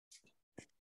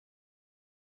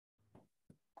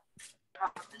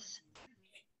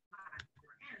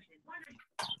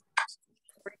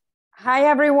Hi,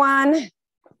 everyone.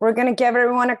 We're going to give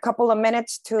everyone a couple of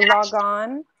minutes to log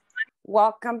on.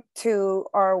 Welcome to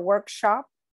our workshop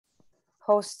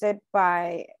hosted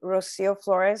by Rocio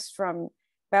Flores from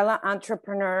Bella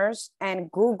Entrepreneurs and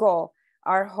Google,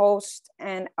 our host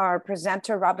and our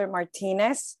presenter, Robert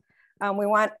Martinez. We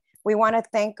want to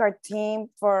thank our team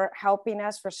for helping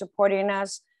us, for supporting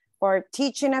us, for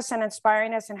teaching us and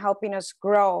inspiring us and helping us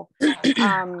grow.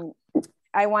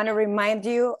 I want to remind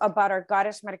you about our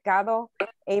Goddess Mercado,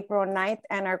 April 9th,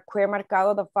 and our Queer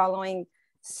Mercado the following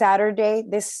Saturday.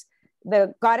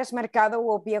 The Goddess Mercado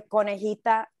will be a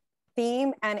conejita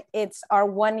theme, and it's our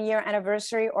 1-year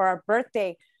anniversary or our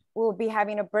birthday. We'll be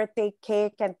having a birthday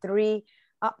cake, and 3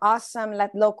 awesome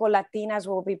local Latinas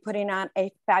will be putting on a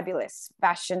fabulous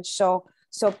fashion show.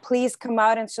 So please come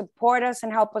out and support us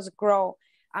and help us grow.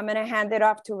 I'm going to hand it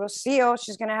off to Rocio.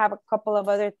 She's going to have a couple of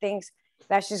other things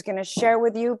that she's going to share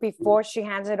with you before she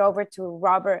hands it over to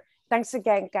Robert. Thanks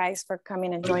again, guys, for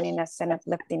coming and joining us and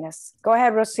uplifting us. Go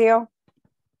ahead, Rocio.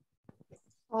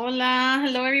 Hola,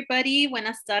 hello, everybody.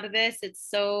 Buenas tardes. It's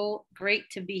so great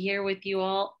to be here with you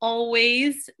all.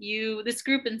 Always, this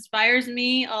group inspires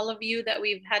me, all of you that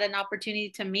we've had an opportunity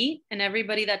to meet, and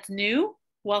everybody that's new,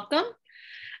 welcome.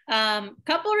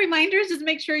 Couple of reminders, just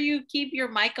make sure you keep your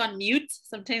mic on mute.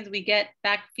 Sometimes we get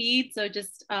back feed, so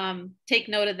just take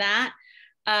note of that.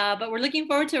 But we're looking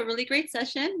forward to a really great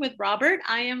session with Robert.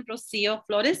 I am Rocio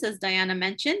Flores, as Diana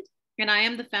mentioned, and I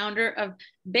am the founder of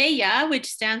BELLA, which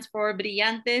stands for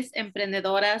Brillantes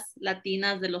Emprendedoras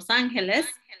Latinas de Los Angeles.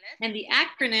 And the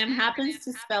acronym happens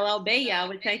to spell out BELLA,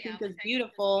 which I think is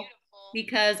beautiful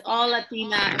because all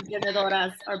Latina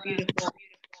emprendedoras are beautiful.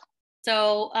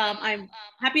 So I'm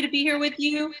happy to be here with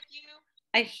you.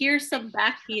 I hear some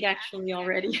backbeat actually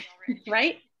already,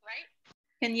 right?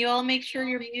 Can you all make sure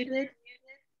you're muted?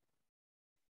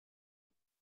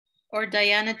 Or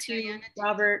Diana too,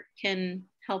 Robert can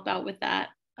help out with that.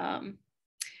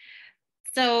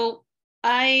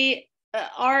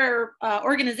 Our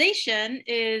organization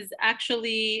is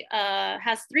actually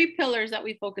has 3 pillars that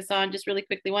we focus on. Just really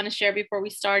quickly want to share before we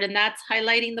start, and that's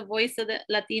highlighting the voice of the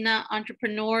Latina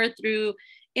entrepreneur through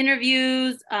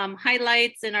interviews,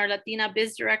 highlights in our Latina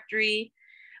Biz Directory.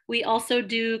 We also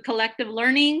do collective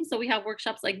learning. So we have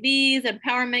workshops like these,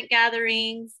 empowerment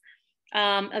gatherings,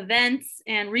 events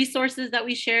and resources that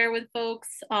we share with folks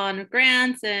on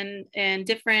grants and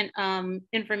different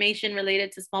information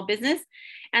related to small business.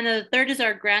 And the third is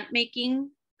our grant making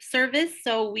service.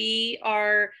 So we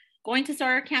are going to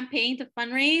start our campaign to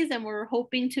fundraise, and we're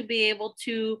hoping to be able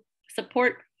to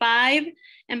support 5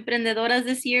 emprendedoras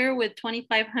this year with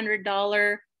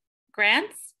 $2,500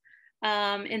 grants.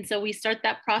 And so we start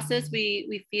that process.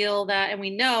 We feel that, and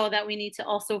we know that we need to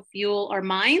also fuel our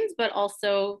minds, but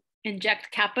also inject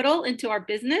capital into our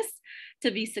business to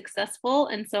be successful.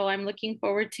 And so I'm looking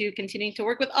forward to continuing to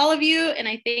work with all of you. And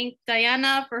I thank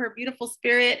Diana for her beautiful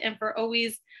spirit and for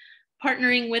always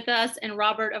partnering with us, and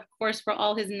Robert, of course, for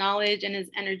all his knowledge and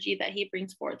his energy that he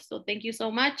brings forth. So thank you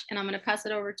so much. And I'm going to pass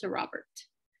it over to Robert.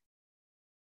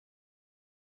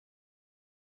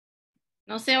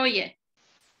 No se oye.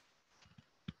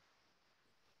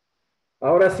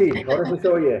 Ahora sí se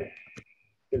oye.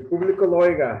 El público lo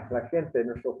oiga, la gente,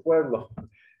 nuestro pueblo.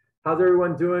 How's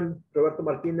everyone doing? Roberto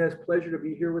Martinez, pleasure to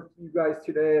be here with you guys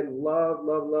today. Love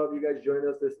you guys joining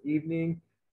us this evening.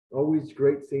 Always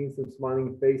great seeing some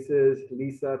smiling faces.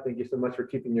 Lisa, thank you so much for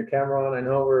keeping your camera on. I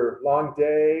know we're long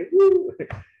day. Woo!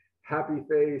 Happy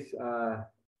face.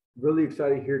 Really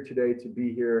excited here today to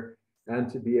be here and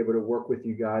to be able to work with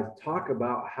you guys. Talk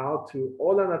about how to.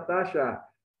 Hola, Natasha.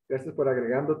 Gracias por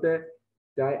agregándote.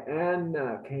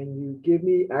 Diana, can you give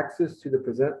me access to the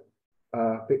present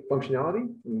functionality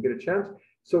when you get a chance?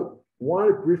 So want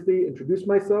to briefly introduce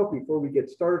myself before we get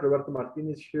started. Roberto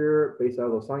Martinez here, based out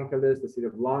of Los Angeles, the city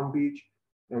of Long Beach.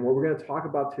 And what we're going to talk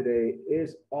about today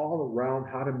is all around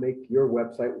how to make your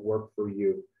website work for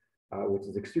you, which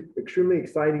is extremely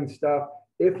exciting stuff.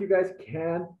 If you guys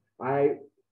can, I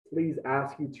please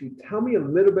ask you to tell me a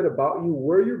little bit about you,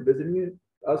 where you're visiting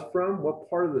us from, what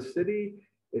part of the city.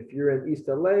 If you're in East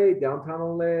LA,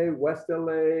 downtown LA, West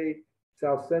LA,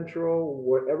 South Central,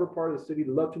 whatever part of the city,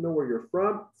 love to know where you're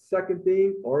from. Second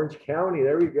thing, Orange County,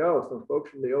 there we go, some folks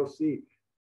from the OC.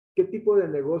 ¿Qué tipo de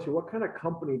negocio? What kind of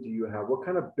company do you have? What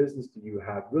kind of business do you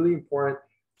have? Really important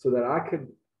so that I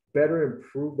could better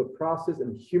improve the process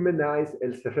and humanize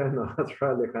El Serrano. That's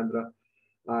right, Alejandra.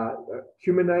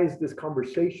 Humanize this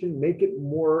conversation, make it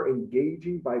more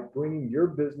engaging by bringing your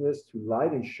business to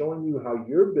light and showing you how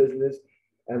your business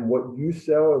and what you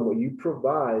sell and what you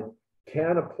provide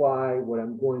can apply what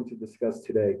I'm going to discuss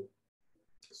today.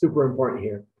 Super important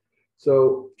here.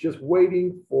 So just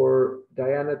waiting for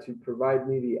Diana to provide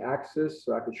me the access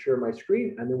so I could share my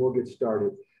screen, and then we'll get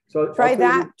started. So try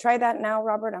that now,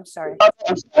 Robert. I'm sorry.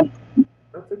 That's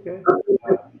okay.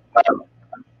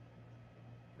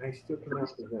 I still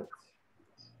cannot present.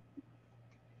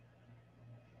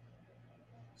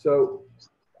 So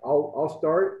I'll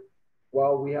start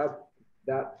while we have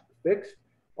that fixed.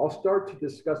 I'll start to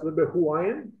discuss a little bit who I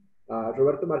am.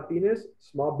 Roberto Martinez,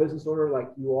 small business owner like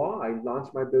you all. I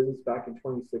launched my business back in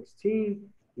 2016,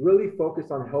 really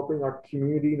focused on helping our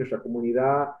community, nuestra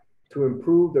comunidad, to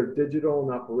improve their digital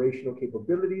and operational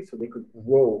capabilities so they could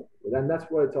grow. And that's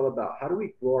what it's all about. How do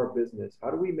we grow our business? How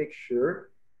do we make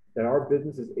sure that our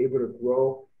business is able to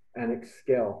grow and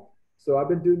scale? So I've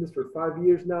been doing this for 5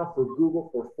 years now, for Google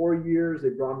for 4 years. They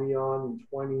brought me on in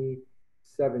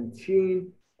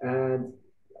 2017, and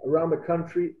around the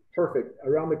country,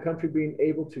 around the country, being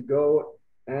able to go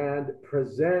and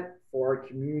present for our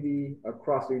community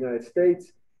across the United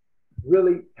States,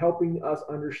 really helping us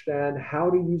understand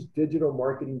how to use digital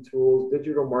marketing tools,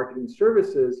 digital marketing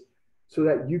services, so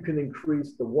that you can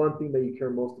increase the one thing that you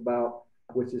care most about,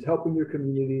 which is helping your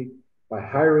community by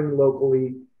hiring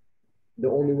locally, the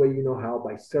only way you know how,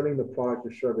 by selling the product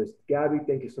or service. Gabby,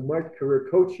 thank you so much. Career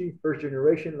coaching, first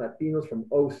generation Latinos from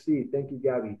OC. Thank you,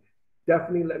 Gabby.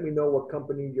 Definitely let me know what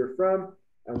company you're from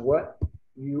and what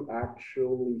you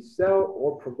actually sell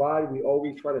or provide. We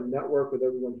always try to network with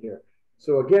everyone here.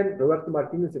 So again, Roberto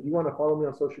Martinez, if you want to follow me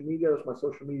on social media, those are my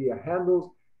social media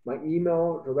handles. My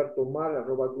email,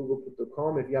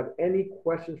 robertomar@google.com. If you have any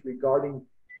questions regarding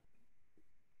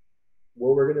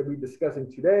what we're going to be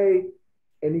discussing today,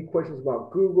 any questions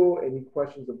about Google, any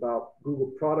questions about Google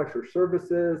products or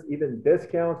services, even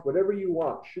discounts, whatever you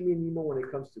want, shoot me an email when it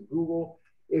comes to Google.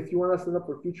 If you want to sign up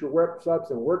for future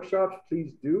websites and workshops,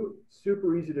 please do.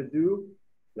 Super easy to do.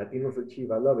 Latinos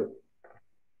Achieve, I love it.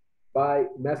 By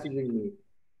messaging me.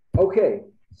 Okay,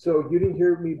 so you didn't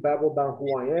hear me babble about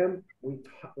who I am.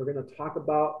 We're going to talk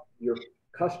about your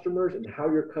customers and how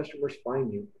your customers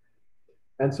find you.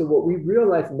 And so what we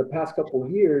realized in the past couple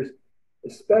of years,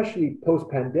 especially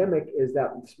post-pandemic, is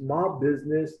that small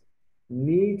business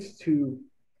needs to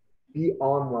be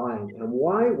online. And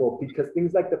why? Well, because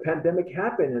things like the pandemic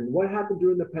happened. And what happened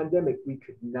during the pandemic? We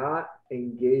could not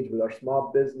engage with our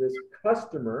small business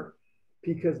customer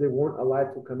because they weren't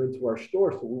allowed to come into our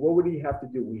store. So what would we have to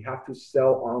do? We have to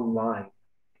sell online.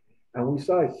 And we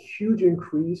saw a huge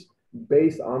increase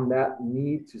based on that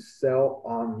need to sell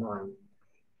online.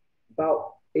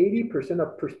 About 80%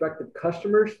 of prospective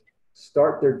customers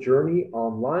start their journey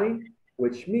online,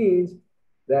 which means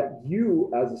that you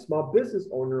as a small business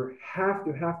owner have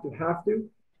to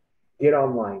get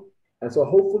online. And so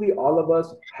hopefully all of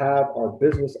us have our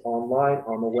business online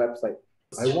on the website.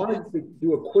 I wanted to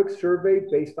do a quick survey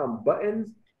based on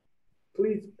buttons.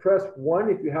 Please press 1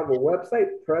 if you have a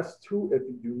website, press 2 if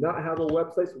you do not have a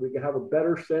website, so we can have a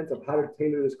better sense of how to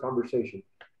tailor this conversation.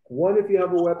 1 if you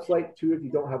have a website, 2 if you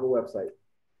don't have a website.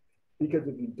 Because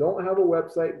if you don't have a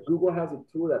website, Google has a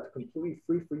tool that's completely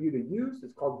free for you to use.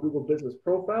 It's called Google Business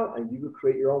Profile, and you can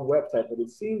create your own website. But it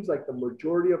seems like the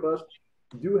majority of us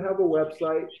do have a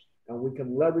website, and we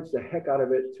can leverage the heck out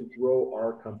of it to grow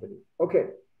our company.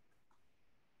 Okay.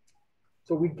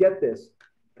 So we get this.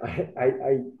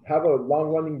 I have a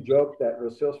long-running joke that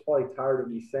Rosil's probably tired of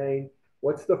me saying.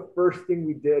 What's the first thing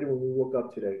we did when we woke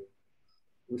up today?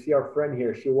 We see our friend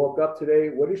here. She woke up today.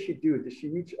 What did she do? Did she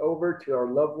reach over to our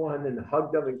loved one and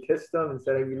hug them and kiss them and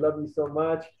say, hey, we love you so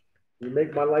much. You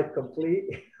make my life complete?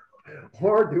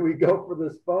 Or do we go for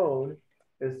this phone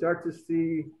and start to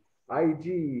see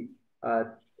IG,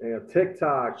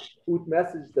 TikTok, who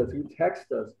messaged us, who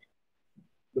texted us?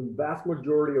 The vast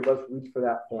majority of us reach for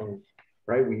that phone,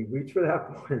 right? We reach for that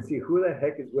phone and see who the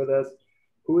heck is with us,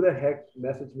 who the heck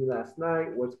messaged me last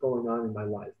night, what's going on in my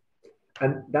life.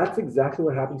 And that's exactly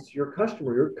what happens to your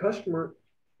customer. Your customer,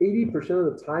 80%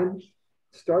 of the time,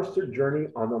 starts their journey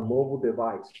on a mobile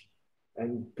device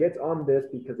and gets on this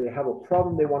because they have a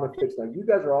problem they want to fix. Now, you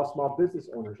guys are all small business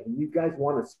owners, and you guys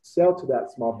want to sell to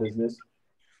that small business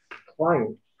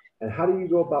client. And how do you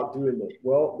go about doing it?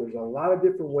 Well, there's a lot of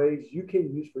different ways you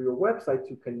can use for your website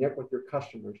to connect with your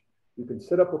customers. You can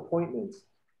set up appointments.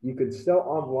 You can sell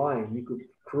online. You could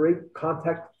create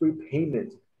contact-free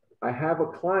payments. I have a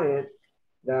client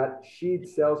that she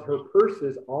sells her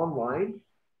purses online,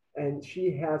 and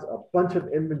she has a bunch of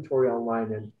inventory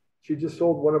online. And she just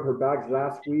sold one of her bags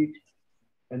last week,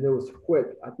 and it was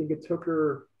quick. I think it took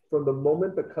her, from the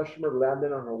moment the customer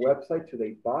landed on her website to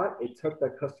they bought, it took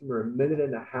that customer a minute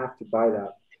and a half to buy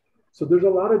that. So there's a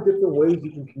lot of different ways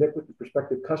you can connect with the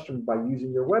prospective customer by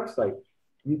using your website.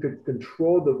 You could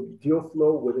control the deal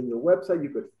flow within your website. You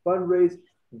could fundraise,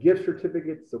 gift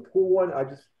certificates. A cool one. I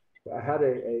had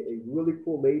a really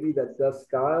cool lady that does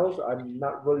styles. I'm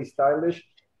not really stylish.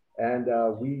 And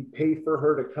we paid for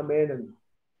her to come in and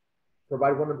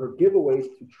provide one of her giveaways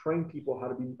to train people how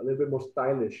to be a little bit more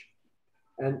stylish.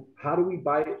 And how do we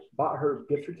bought her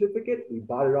gift certificate? We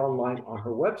bought it online on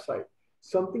her website.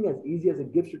 Something as easy as a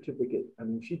gift certificate. I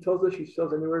mean, she tells us she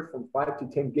sells anywhere from 5 to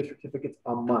 10 gift certificates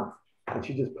a month. And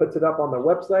she just puts it up on the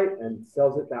website and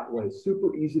sells it that way.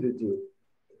 Super easy to do.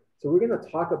 So we're going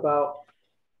to talk about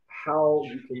how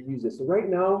you can use this. So right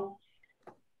now,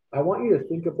 I want you to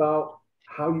think about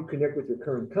how you connect with your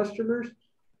current customers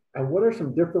and what are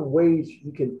some different ways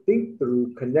you can think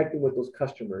through connecting with those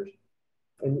customers.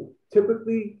 And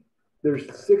typically, there's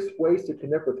 6 ways to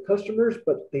connect with customers,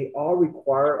 but they all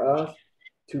require us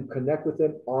to connect with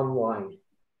them online.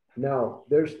 Now,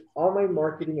 there's online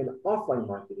marketing and offline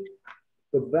marketing.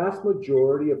 The vast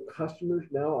majority of customers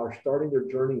now are starting their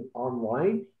journey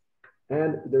online,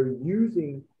 and they're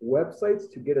using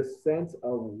websites to get a sense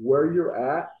of where you're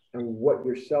at and what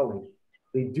you're selling.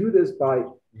 They do this by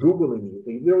Googling you.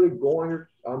 They literally go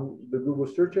on the Google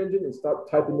search engine and start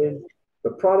typing in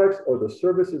the products or the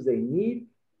services they need.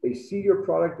 They see your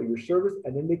product or your service,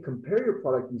 and then they compare your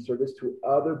product and service to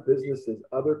other businesses,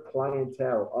 other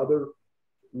clientele, other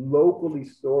locally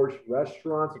sourced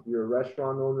restaurants, if you're a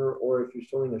restaurant owner, or if you're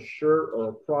selling a shirt or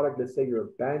a product, let's say you're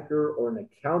a banker or an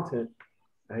accountant,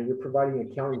 and you're providing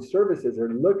accounting services, they're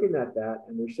looking at that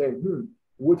and they're saying,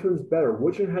 which one's better?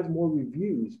 Which one has more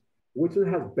reviews? Which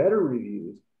one has better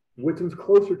reviews? Which one's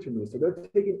closer to me? So they're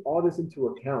taking all this into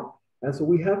account. And so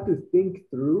we have to think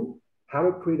through how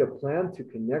to create a plan to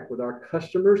connect with our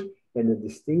customers in a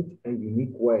distinct and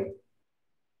unique way.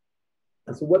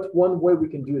 And so what's one way we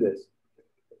can do this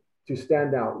to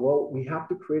stand out? Well, we have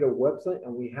to create a website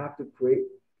and we have to create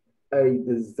a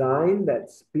design that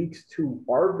speaks to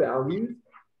our values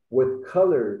with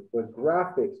color, with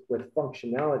graphics, with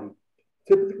functionality.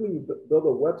 Typically, when you build a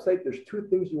website, there's 2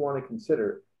 things you want to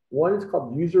consider. One is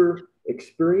called user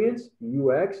experience,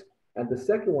 UX, and the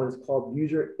second one is called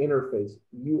user interface,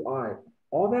 UI.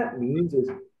 All that means is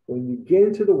when you get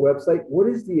into the website, what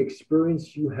is the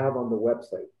experience you have on the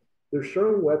website? There's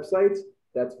certain websites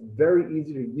that's very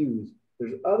easy to use.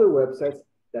 There's other websites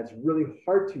that's really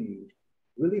hard to use.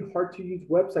 Really hard to use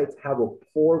websites have a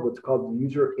poor, what's called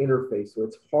user interface. So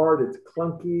it's hard, it's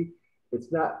clunky,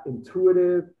 it's not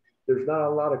intuitive. There's not a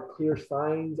lot of clear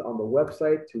signs on the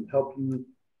website to help you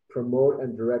promote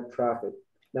and direct traffic.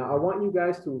 Now, I want you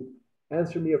guys to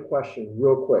answer me a question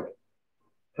real quick.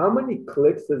 How many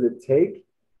clicks does it take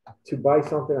to buy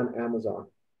something on Amazon?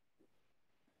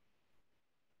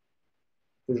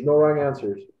 There's no wrong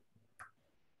answers.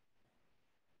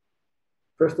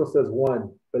 Crystal says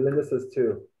 1. Belinda says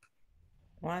 2.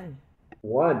 1.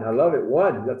 1. I love it.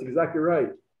 1. That's exactly right.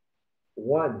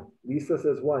 1. Lisa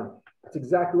says 1. That's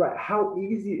exactly right. How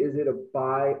easy is it to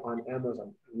buy on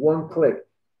Amazon? 1 click.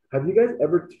 Have you guys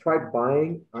ever tried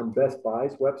buying on Best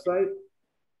Buy's website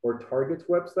or Target's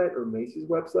website or Macy's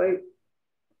website?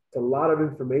 It's a lot of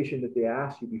information that they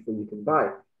ask you before you can buy.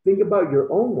 Think about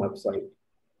your own website.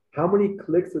 How many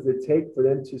clicks does it take for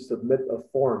them to submit a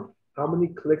form? How many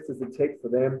clicks does it take for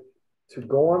them to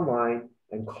go online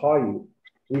and call you?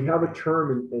 We have a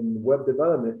term in web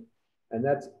development, and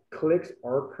that's clicks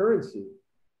are currency.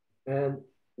 And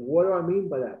what do I mean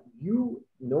by that? You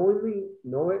knowingly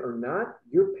know it or not,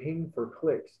 you're paying for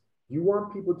clicks. You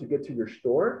want people to get to your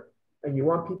store, and you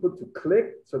want people to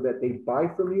click so that they buy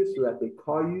from you, so that they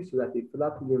call you, so that they fill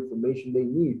out the information they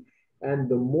need. And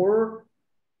the more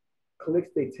clicks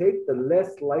they take, the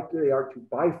less likely they are to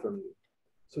buy from you.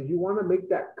 So you want to make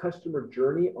that customer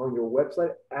journey on your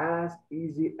website as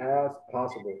easy as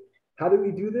possible. How do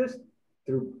we do this?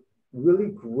 Through really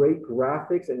great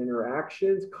graphics and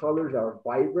interactions, colors that are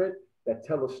vibrant, that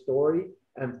tell a story,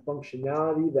 and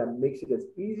functionality that makes it as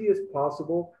easy as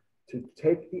possible to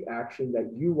take the action that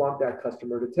you want that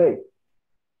customer to take.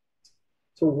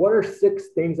 So what are 6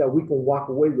 things that we can walk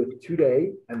away with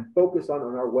today and focus on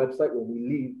our website when we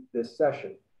leave this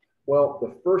session? Well,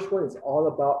 the first one is all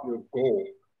about your goal.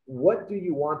 What do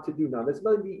you want to do? Now, this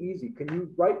might be easy. Can you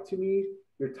write to me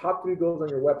your top 3 goals on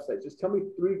your website? Just tell me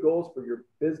 3 goals for your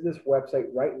business website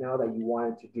right now that you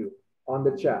wanted to do on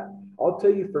the chat. I'll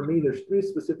tell you, for me, there's 3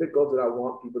 specific goals that I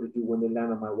want people to do when they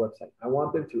land on my website. I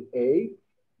want them to A,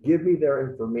 give me their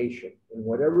information in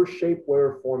whatever shape, way,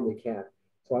 or form they can.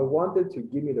 So I want them to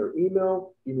give me their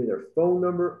email, give me their phone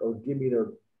number, or give me their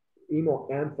email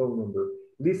and phone number.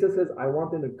 Lisa says, I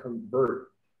want them to convert.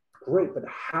 Great, but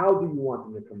how do you want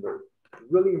them to convert?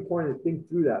 Really important to think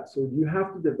through that. So you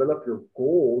have to develop your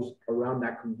goals around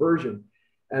that conversion.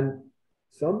 And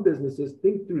some businesses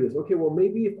think through this. Okay, well,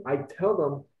 maybe if I tell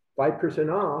them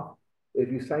 5% off,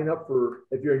 if you sign up for,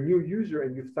 if you're a new user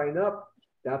and you sign up,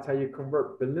 that's how you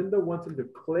convert. Belinda wants them to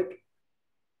click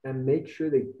and make sure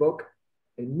they book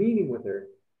a meeting with her.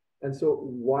 And so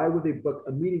why would they book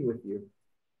a meeting with you?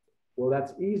 Well,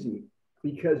 that's easy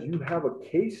because you have a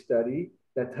case study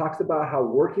that talks about how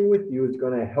working with you is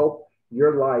going to help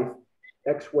your life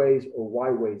X ways or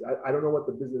Y ways. I don't know what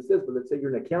the business is, but let's say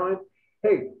you're an accountant.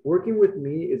 Hey, working with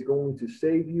me is going to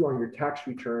save you on your tax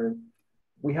return.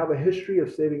 We have a history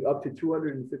of saving up to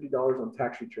 $250 on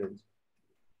tax returns.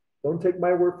 Don't take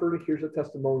my word for it. Here's a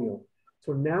testimonial.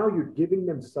 So now you're giving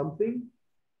them something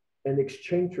in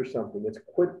exchange for something. It's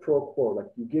quid pro quo. Like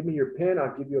you give me your pen,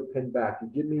 I'll give you a pen back. You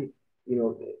give me,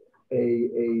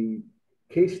 a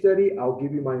case study, I'll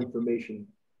give you my information.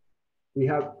 We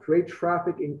have create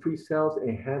traffic, increase sales,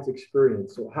 enhance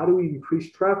experience. So how do we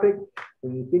increase traffic?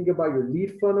 When you think about your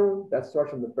lead funnel, that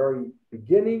starts from the very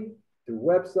beginning, through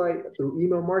website, through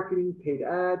email marketing, paid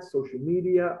ads, social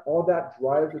media, all that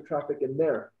drives the traffic in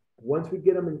there. Once we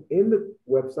get them in the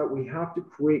website, we have to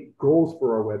create goals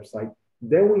for our website.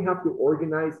 Then we have to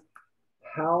organize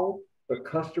how the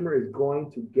customer is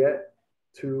going to get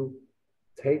to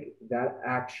take that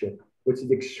action, which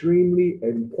is extremely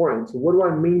important. So what do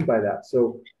I mean by that?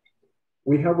 So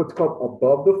we have what's called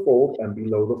above the fold and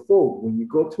below the fold. When you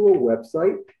go to a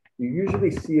website, you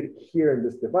usually see it here in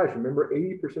this device. Remember,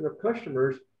 80% of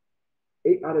customers,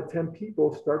 8 out of 10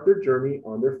 people start their journey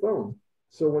on their phone.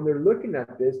 So when they're looking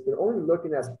at this, they're only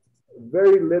looking at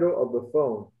very little of the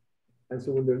phone. And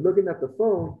so when they're looking at the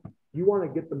phone, you want to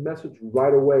get the message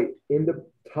right away in the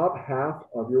top half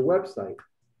of your website.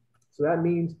 So that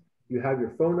means you have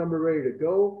your phone number ready to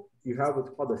go. You have what's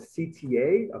called a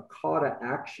CTA, a call to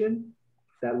action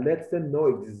that lets them know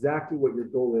exactly what your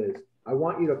goal is. I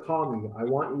want you to call me. I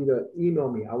want you to email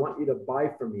me. I want you to buy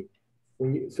from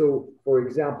me. So for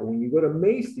example, when you go to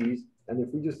Macy's, and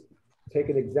if we just take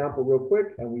an example real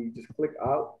quick and we just click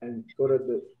out and go to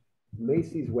the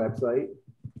Macy's website.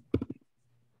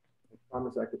 I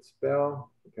promise I could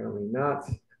spell, apparently not.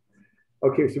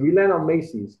 Okay, so we land on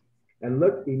Macy's and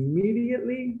look,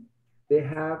 immediately they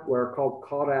have what are called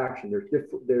call to action.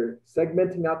 They're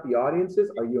segmenting out the audiences.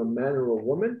 Are you a man or a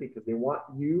woman? Because they want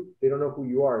you, they don't know who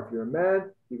you are. If you're a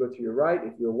man, you go to your right.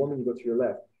 If you're a woman, you go to your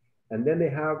left. And then they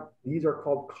have, these are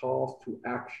called calls to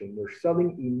action. They're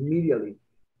selling immediately.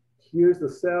 Here's the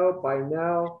sell, buy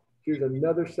now. Here's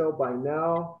another sell, buy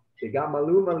now. They got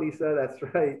Maluma, Lisa, that's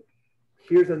right.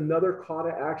 Here's another call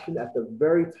to action at the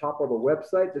very top of the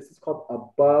website. This is called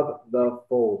above the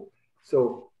fold.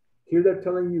 So here they're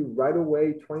telling you right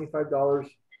away, $25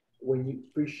 when you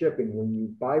free shipping. When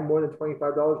you buy more than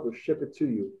 $25, we'll ship it to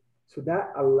you. So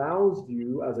that allows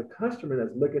you as a customer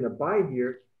that's looking to buy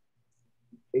here,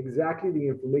 exactly the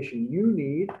information you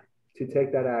need to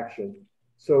take that action.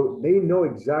 So they know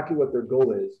exactly what their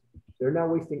goal is. They're not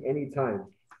wasting any time.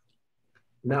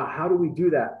 Now, how do we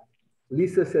do that?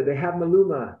 Lisa said they have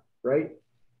Maluma, right?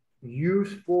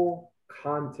 Useful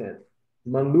content.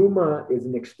 Maluma is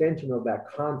an extension of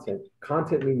that content.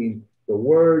 Content meaning the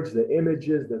words, the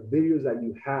images, the videos that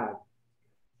you have.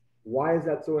 Why is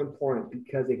that so important?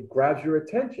 Because it grabs your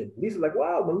attention. Lisa's like,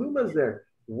 wow, Maluma's there.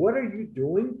 What are you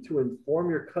doing to inform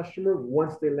your customer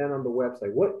once they land on the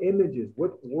website? What images,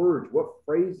 what words, what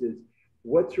phrases,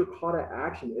 what's your call to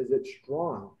action? Is it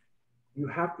strong? You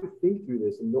have to think through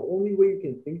this. And the only way you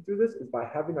can think through this is by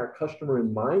having our customer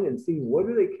in mind and seeing what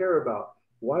do they care about?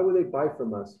 Why would they buy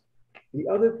from us? The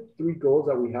other 3 goals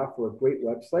that we have for a great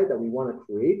website that we want to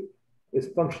create is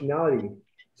functionality.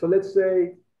 So let's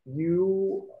say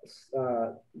you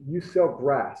sell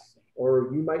grass, or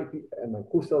you might be, and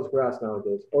who sells grass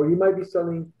nowadays? Or you might be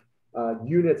selling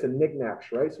units and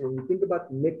knickknacks, right? So when you think about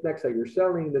the knickknacks that you're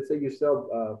selling, let's say you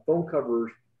sell phone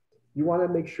covers, you want to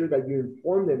make sure that you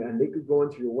inform them and they could go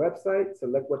into your website,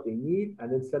 select what they need,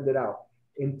 and then send it out.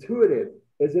 Intuitive.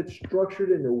 Is it structured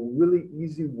in a really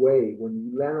easy way? When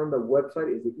you land on the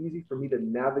website, is it easy for me to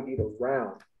navigate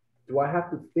around? Do I have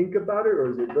to think about it,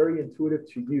 or is it very intuitive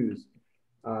to use?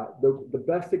 The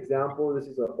best example, this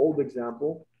is an old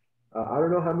example. I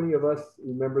don't know how many of us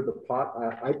remember the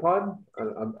iPod.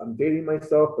 I'm dating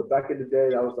myself, but back in the day,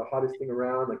 that was the hottest thing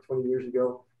around, like 20 years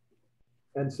ago.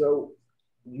 And so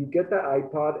you get that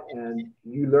iPod and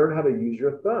you learn how to use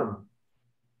your thumb.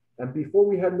 And before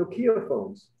we had Nokia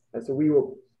phones, and so we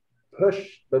will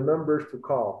push the numbers to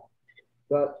call.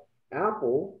 But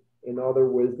Apple, in all their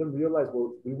wisdom, realized,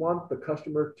 well, we want the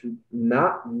customer to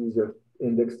not use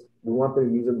index. We want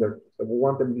them using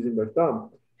their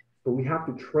thumb. But we have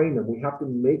to train them. We have to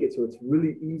make it so it's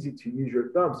really easy to use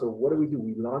your thumb. So what do?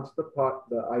 We launched the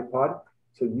iPod,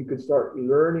 so you could start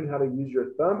learning how to use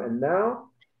your thumb. And now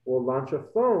we'll launch a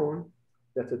phone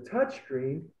that's a touch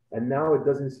screen, and now it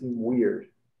doesn't seem weird.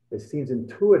 It seems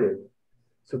intuitive.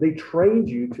 So they trained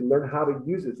you to learn how to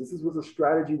use this. This was a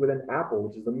strategy within Apple,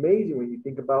 which is amazing when you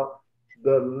think about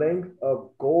the length of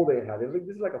goal they had.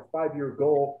 This is like a 5-year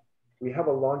goal. We have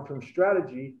a long-term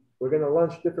strategy. We're going to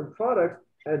launch different products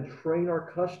and train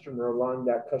our customer along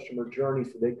that customer journey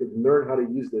so they could learn how to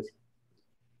use this.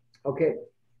 Okay,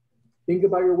 think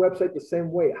about your website the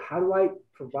same way. How do I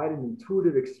provide an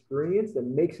intuitive experience that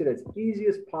makes it as easy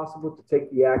as possible to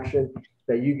take the action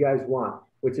that you guys want,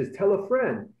 which is tell a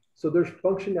friend. So there's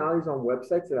functionalities on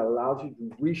websites that allows you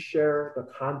to reshare the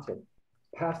content,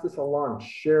 pass this along,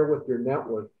 share with your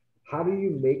network. How do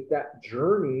you make that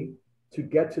journey to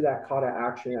get to that call to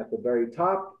action at the very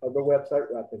top of the website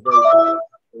or at the very bottom of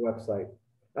the website?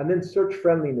 And then search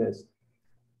friendliness.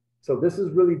 So this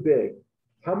is really big.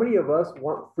 How many of us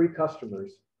want free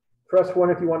customers? Press 1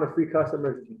 if you want a free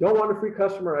customer. If you don't want a free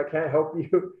customer, I can't help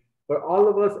you. But all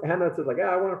of us, Anna says like, yeah,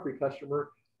 I want a free customer.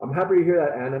 I'm happy to hear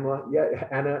that, Anna. Yeah,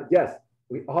 Anna, yes,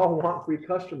 we all want free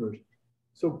customers.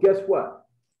 So guess what?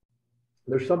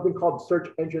 There's something called search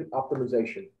engine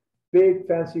optimization. Big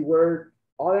fancy word.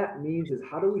 All that means is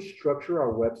how do we structure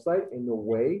our website in a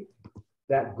way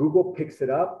that Google picks it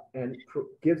up and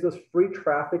gives us free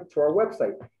traffic to our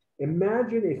website.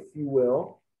 Imagine, if you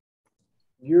will,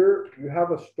 you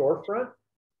have a storefront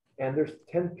and there's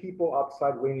 10 people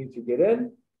outside waiting to get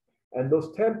in. And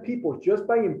those 10 people, just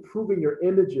by improving your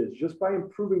images, just by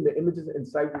improving the images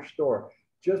inside your store,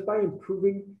 just by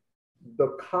improving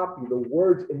the copy, the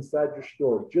words inside your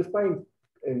store, just by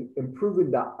improving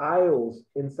the aisles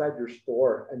inside your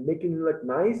store and making it look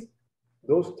nice,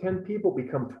 those 10 people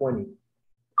become 20.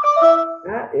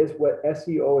 That is what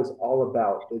SEO is all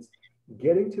about. It's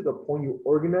getting to the point you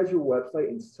organize your website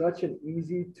in such an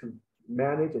easy to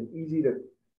manage and easy to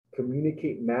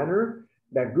communicate manner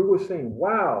that Google's saying,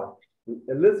 wow,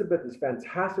 Elizabeth is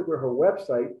fantastic with her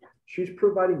website. She's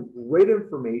providing great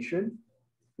information.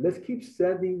 Let's keep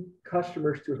sending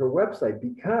customers to her website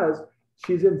because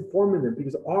she's informing them,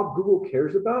 because all Google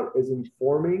cares about is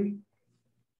informing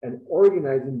and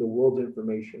organizing the world's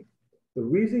information. The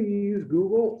reason you use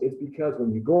Google is because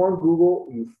when you go on Google,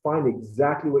 you find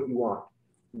exactly what you want.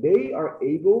 They are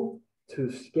able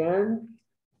to scan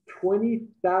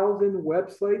 20,000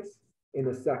 websites in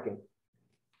a second.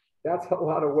 That's a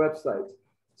lot of websites.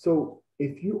 So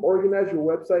if you organize your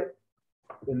website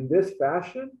in this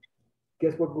fashion,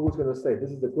 guess what Google's going to say?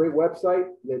 This is a great website.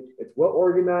 It's well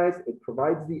organized. It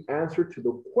provides the answer to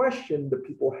the question that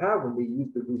people have when they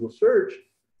use the Google search.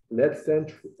 Let's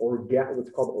send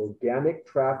what's called organic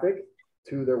traffic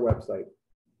to their website.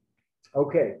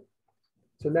 Okay,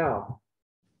 so now,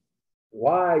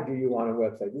 why do you want a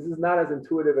website? This is not as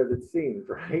intuitive as it seems,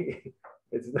 right?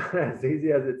 It's not as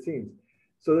easy as it seems.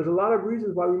 So there's a lot of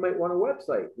reasons why we might want a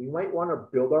website. We might want to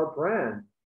build our brand.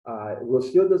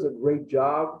 Rocio does a great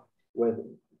job with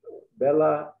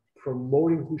Bella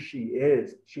promoting who she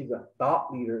is. She's a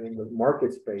thought leader in the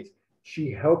market space.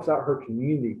 She helps out her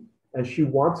community. And she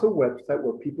wants a website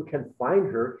where people can find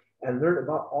her and learn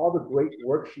about all the great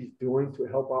work she's doing to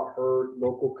help out her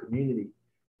local community.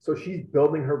 So she's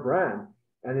building her brand.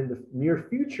 And in the near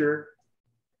future,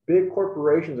 big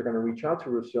corporations are going to reach out to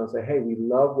Rocio and say, hey, we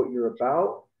love what you're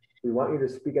about. We want you to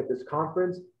speak at this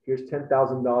conference. Here's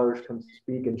 $10,000. Come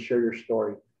speak and share your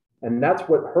story. And that's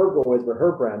what her goal is for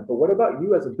her brand. But what about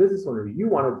you as a business owner? You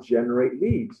want to generate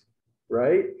leads,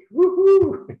 right?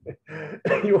 Woohoo!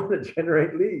 You want to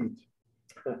generate leads.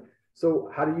 So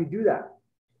how do you do that?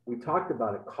 We talked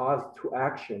about it. Call to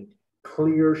action,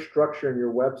 clear structure in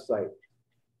your website,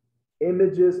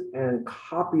 images and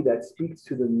copy that speaks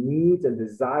to the needs and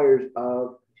desires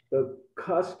of the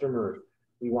customer.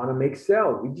 We want to make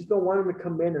sales. We just don't want them to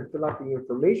come in and fill out the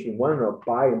information. We want them to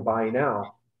buy and buy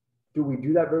now. Do we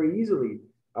do that very easily?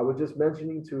 I was just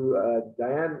mentioning to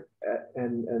Diane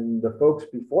and the folks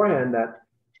beforehand that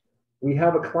we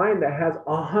have a client that has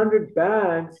 100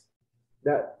 bags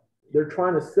that they're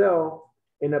trying to sell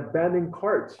in abandoned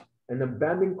carts. An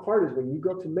abandoned cart is when you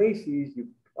go to Macy's,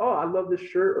 oh, I love this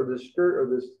shirt or this skirt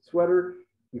or this sweater.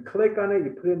 You click on it,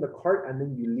 you put it in the cart, and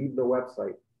then you leave the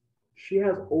website. She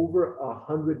has over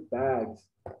 100 bags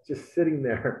just sitting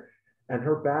there. And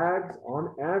her bags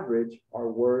on average are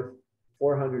worth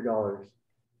 $400.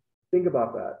 Think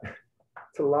about that.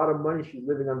 It's a lot of money she's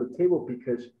living on the table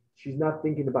because she's not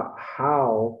thinking about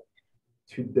how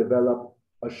to develop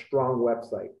a strong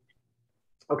website.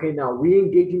 Okay, now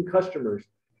re-engaging customers.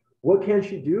 What can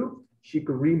she do? She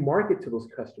could remarket to those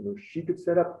customers. She could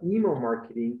set up email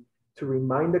marketing to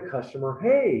remind the customer,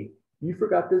 hey, you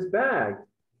forgot this bag.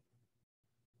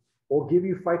 We'll give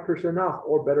you 5% off,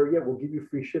 or better yet, we'll give you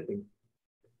free shipping.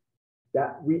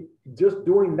 That we just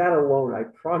doing that alone, I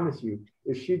promise you,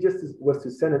 if she just was to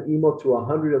send an email to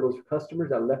 100 of those customers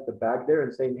that left the bag there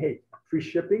and saying, hey, free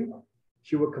shipping,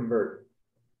 she would convert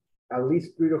at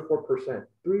least 3 to 4%.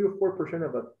 3 to 4%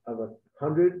 of a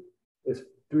 100 is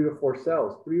 3 to 4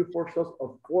 sales. 3 to 4 sales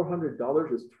of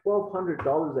 $400 is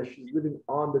 $1,200 that she's leaving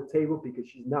on the table because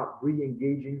she's not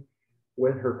re-engaging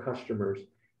with her customers.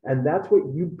 And that's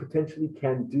what you potentially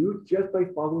can do just by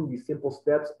following these simple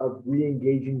steps of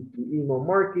re-engaging through email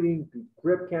marketing, through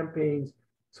grip campaigns,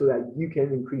 so that you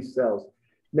can increase sales.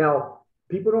 Now,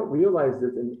 people don't realize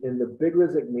this in the big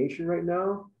resignation right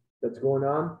now that's going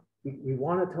on. We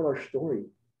want to tell our story.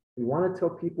 We want to tell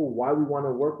people why we want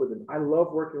to work with them. I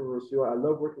love working with Rocio. I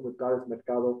love working with Goddess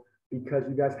Mercado because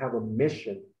you guys have a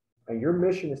mission. And your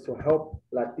mission is to help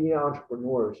Latina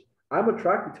entrepreneurs. I'm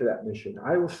attracted to that mission.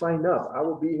 I will sign up. I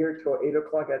will be here till 8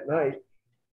 o'clock at night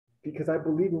because I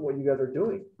believe in what you guys are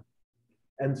doing.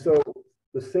 And so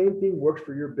the same thing works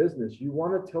for your business. You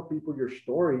want to tell people your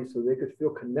story so they could feel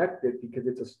connected because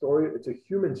it's a story, it's a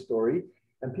human story.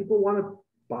 And people want to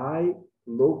buy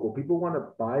local. People want to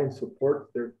buy and support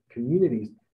their communities.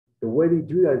 The way they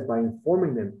do that is by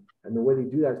informing them. And the way they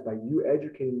do that is by you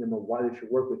educating them on why they should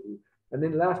work with you. And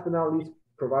then last but not least,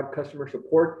 provide customer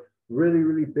support. Really,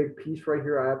 really big piece right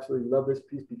here. I absolutely love this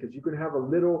piece because you can have a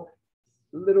little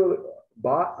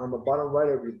bot on the bottom right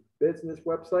of your business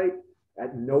website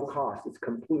at no cost. It's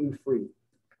completely free.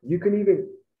 You can even,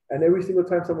 and every single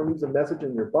time someone leaves a message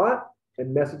in your bot, it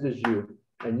messages you.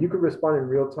 And you can respond in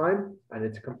real time, and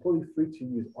it's completely free to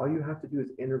use. All you have to do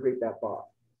is integrate that bot.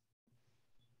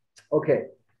 Okay,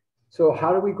 so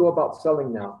how do we go about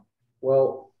selling now?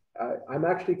 Well, I'm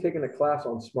actually taking a class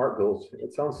on SMART goals.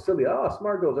 It sounds silly. Oh,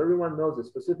 SMART goals. Everyone knows it.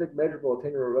 Specific, measurable,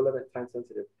 attainable, relevant, time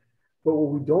sensitive. But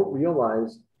what we don't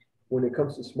realize when it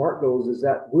comes to SMART goals is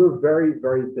that we're very,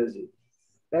 very busy.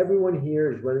 Everyone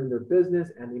here is running their business,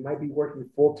 and they might be working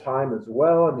full time as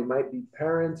well, and they might be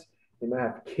parents, they might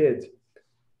have kids.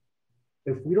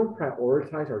 If we don't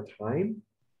prioritize our time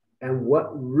and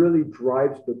what really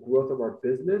drives the growth of our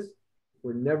business,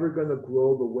 we're never going to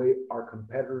grow the way our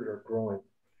competitors are growing.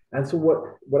 And so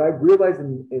what I realized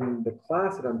in the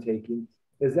class that I'm taking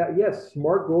is that, yes,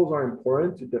 SMART goals are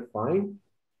important to define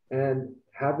and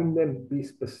having them be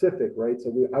specific, right?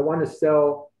 So I want to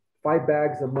sell 5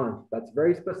 bags a month. That's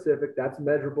very specific. That's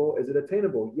measurable. Is it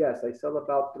attainable? Yes, I sell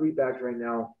about 3 bags right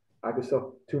now. I could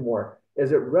sell 2 more.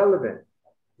 Is it relevant?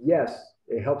 Yes,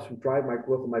 it helps drive my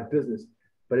growth of my business.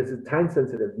 But is it time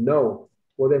sensitive? No.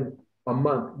 Well, then a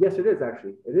month. Yes, it is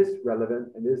actually. It is relevant.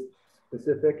 It is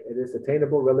specific. It is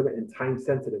attainable, relevant, and time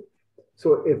sensitive.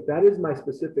 So if that is my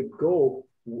specific goal,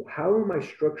 how am I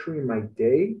structuring my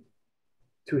day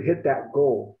to hit that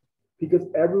goal? Because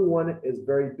everyone is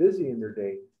very busy in their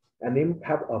day and they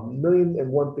have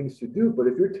 1,000,001 things to do. But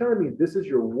if you're telling me this is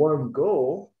your one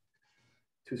goal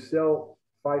to sell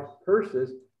 5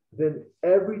 purses, then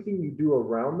everything you do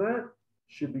around that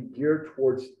should be geared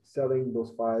towards selling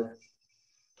those 5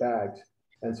 bags.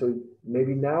 And so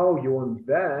maybe now you'll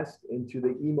invest into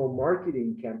the email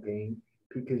marketing campaign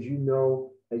because you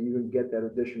know that you can get that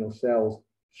additional sales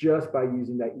just by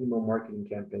using that email marketing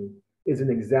campaign. Is an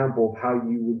example of how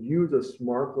you would use a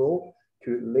SMART goal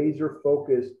to laser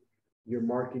focus your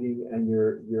marketing and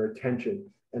your attention.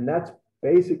 And that's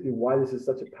basically why this is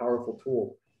such a powerful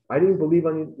tool. I didn't believe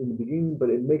on it in the beginning, but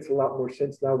it makes a lot more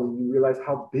sense now when you realize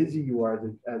how busy you are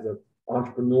as an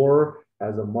entrepreneur,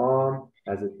 as a mom,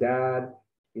 as a dad,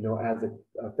 you know, as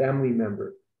a family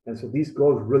member. And so these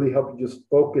goals really help you just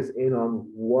focus in on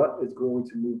what is going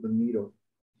to move the needle.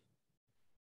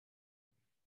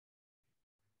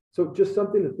 So just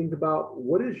something to think about.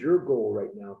 What is your goal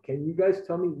right now? Can you guys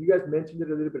tell me? You guys mentioned it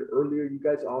a little bit earlier. You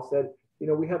guys all said, you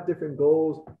know, we have different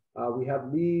goals. We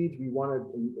have leads. We want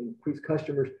to increase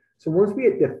customers. So once we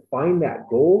define that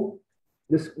goal,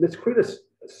 let's create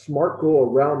a SMART goal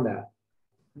around that.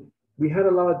 We had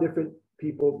a lot of different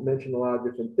people mention a lot of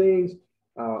different things.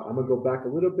 I'm going to go back a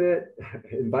little bit.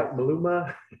 Invite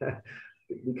Maluma.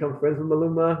 Become friends with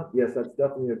Maluma. Yes, that's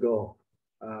definitely a goal.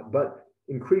 But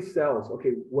increase sales.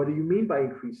 Okay, what do you mean by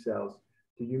increase sales?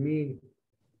 Do you mean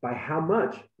by how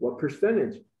much? What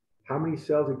percentage? How many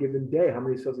sales a given day? How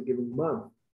many sales a given month?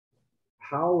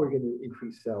 How are we going to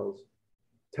increase sales?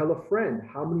 Tell a friend.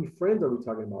 How many friends are we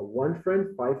talking about? 1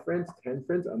 friend, 5 friends, 10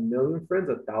 friends, 1,000,000 friends,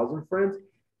 1,000 friends?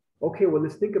 Okay, well,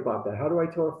 let's think about that. How do I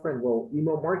tell a friend? Well,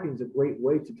 email marketing is a great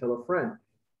way to tell a friend.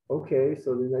 Okay,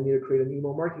 so then I need to create an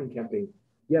email marketing campaign.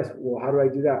 Yes, well, how do I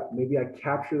do that? Maybe I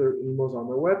capture their emails on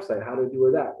their website. How do I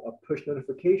do that? A push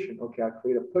notification. Okay, I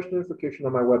create a push notification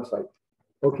on my website.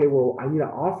 Okay, well, I need to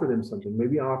offer them something.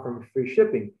 Maybe I offer them free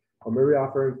shipping, or maybe I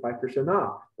offer them 5%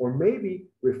 off, or maybe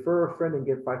refer a friend and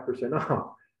get 5%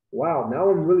 off. Wow, now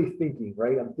I'm really thinking,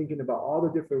 right? I'm thinking about all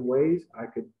the different ways I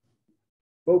could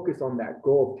focus on that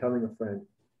goal of telling a friend.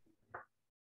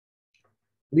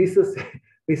 Lisa,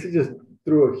 Lisa just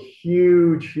threw a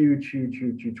huge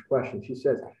question. She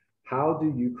says, how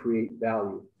do you create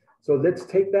value? So let's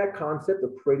take that concept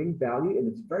of creating value,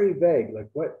 and it's very vague. Like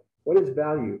what is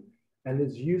value? And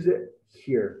let's use it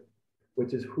here,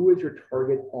 which is who is your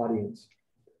target audience?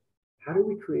 How do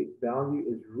we create value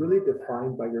is really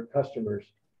defined by your customers.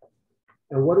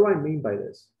 And what do I mean by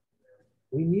this?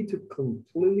 We need to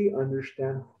completely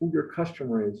understand who your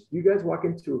customer is. You guys walk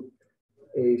into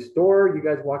a store, you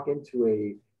guys walk into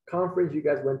a conference, you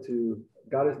guys went to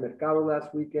Mercado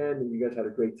last weekend, and you guys had a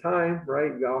great time,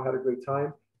 right? You all had a great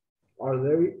time. Are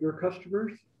they your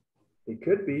customers? They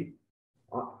could be.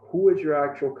 Who is your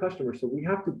actual customer? So we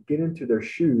have to get into their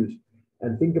shoes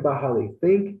and think about how they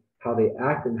think, how they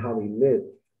act, and how they live,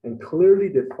 and clearly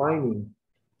defining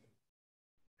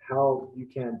how you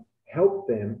can help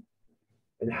them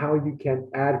and how you can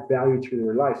add value to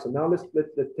their life. So now let's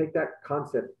take that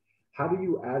concept. How do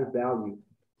you add value?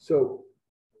 So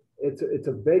it's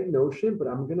a vague notion, but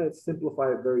I'm gonna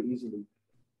simplify it very easily.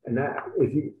 And that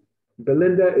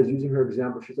Belinda is using her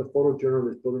example. She's a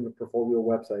photojournalist building a portfolio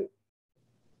website.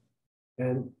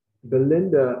 And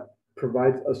Belinda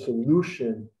provides a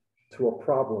solution to a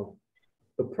problem.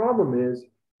 The problem is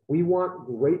we want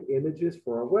great images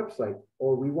for our website,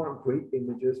 or we want great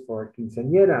images for our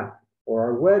quinceañera, or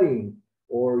our wedding,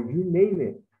 or you name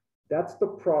it. That's the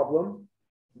problem.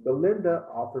 Belinda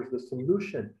offers the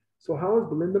solution. So how is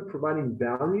Belinda providing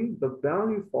value? The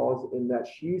value falls in that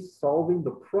she's solving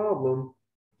the problem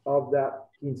of that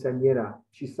quinceañera.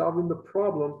 She's solving the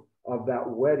problem of that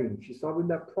wedding. She's solving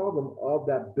that problem of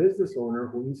that business owner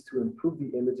who needs to improve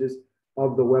the images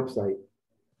of the website,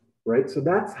 right? So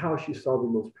that's how she's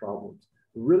solving those problems.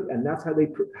 Really, and that's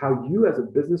how you as a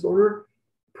business owner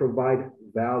provide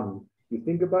value. You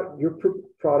think about your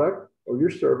product or your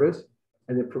service,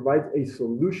 and it provides a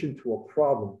solution to a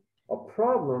problem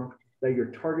that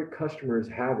your target customer is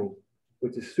having,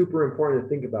 which is super important to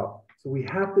think about. So we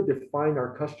have to define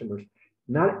our customers.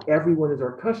 Not everyone is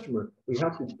our customer. We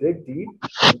have to dig deep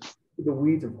into the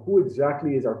weeds of who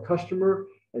exactly is our customer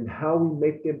and how we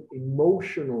make them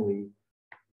emotionally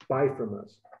buy from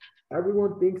us.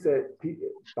 Everyone thinks that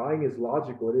buying is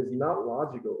logical. It is not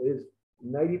logical. It is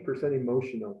 90%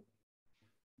 emotional.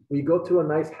 We go to a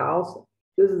nice house.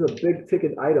 This is a big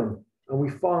ticket item, and we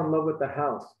fall in love with the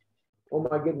house. Oh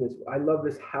my goodness, I love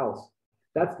this house.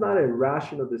 That's not a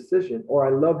rational decision. Or I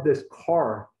love this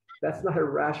car. That's not a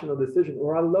rational decision.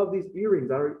 Or I love these earrings.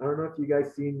 I don't know if you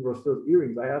guys seen Rosil's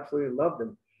earrings. I absolutely love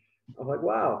them. I'm like,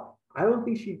 wow. I don't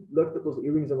think she looked at those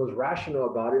earrings and was rational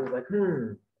about it. It was like,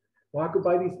 well, I could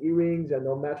buy these earrings and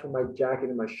they'll match with my jacket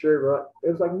and my shirt. It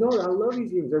was like, no, I love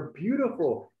these earrings. They're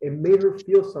beautiful. It made her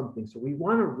feel something. So we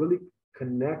want to really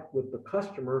connect with the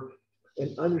customer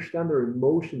and understand their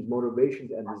emotions,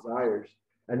 motivations, and desires.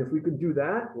 And if we can do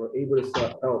that, we're able to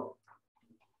sell help.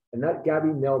 And that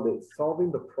Gabby nailed it.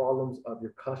 Solving the problems of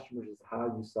your customers is how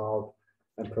you solve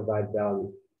and provide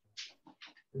value.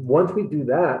 Once we do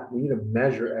that, we need to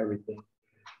measure everything.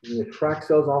 We need to track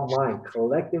sales online,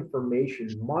 collect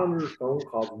information, monitor phone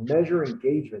calls, measure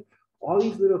engagement. All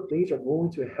these little things are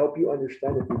going to help you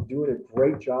understand if you're doing a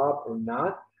great job or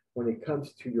not when it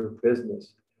comes to your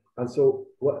business. And so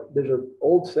there's an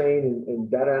old saying in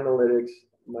data analytics,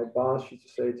 my boss used to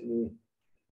say to me,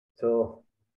 so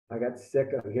I got sick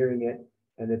of hearing it,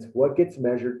 and it's what gets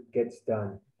measured gets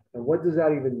done. And what does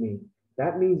that even mean?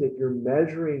 That means that you're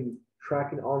measuring,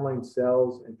 tracking online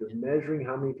sales, and you're measuring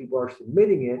how many people are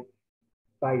submitting it,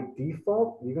 by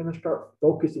default, you're going to start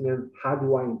focusing on how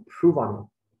do I improve on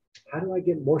it? How do I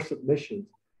get more submissions?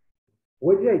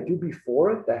 What did I do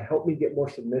before that helped me get more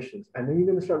submissions? And then you're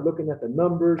going to start looking at the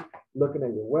numbers, looking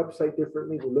at your website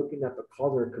differently, looking at the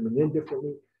calls that are coming in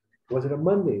differently. Was it a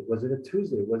Monday? Was it a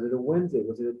Tuesday? Was it a Wednesday?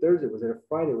 Was it a Thursday? Was it a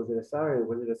Friday? Was it a Saturday?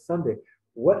 Was it a Sunday?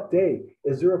 What day?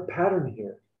 Is there a pattern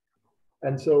here?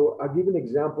 And so I'll give you an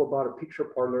example about a picture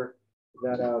parlor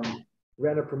that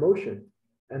ran a promotion,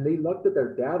 and they looked at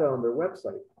their data on their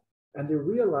website, and they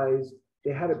realized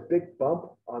they had a big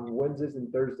bump on Wednesdays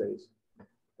and Thursdays.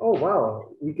 Oh, wow,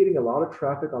 we're getting a lot of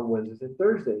traffic on Wednesdays and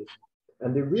Thursdays.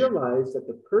 And they realized that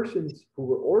the persons who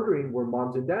were ordering were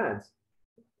moms and dads.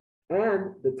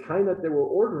 And the time that they were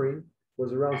ordering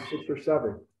was around 6 or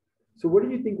 7. So what do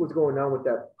you think was going on with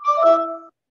that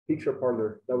pizza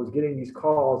parlor that was getting these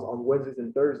calls on Wednesdays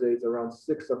and Thursdays around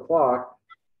 6 o'clock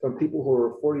from people who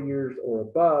were 40 years or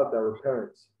above that were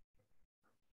parents?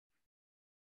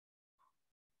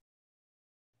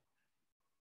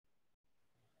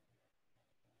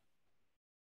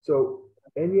 So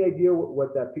any idea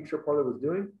what that pizza parlor was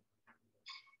doing?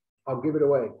 I'll give it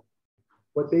away.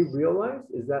 What they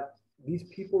realized is that these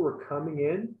people were coming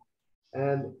in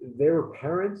and they were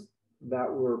parents that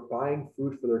were buying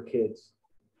food for their kids.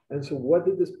 And so what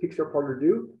did this pizza parlor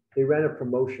do? They ran a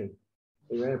promotion.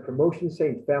 They ran a promotion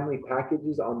saying family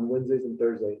packages on Wednesdays and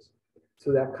Thursdays.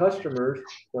 So that customers,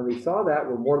 when they saw that,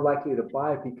 were more likely to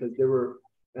buy because they were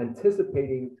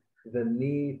anticipating the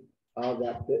need of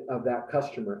that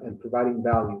customer and providing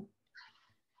value.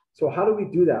 So how do we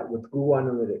do that with Google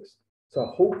Analytics? So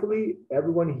hopefully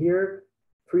everyone here,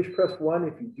 please press 1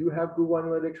 if you do have Google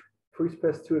Analytics, please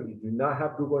press 2 if you do not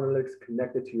have Google Analytics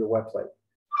connected to your website.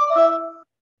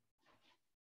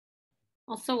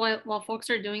 Also, while folks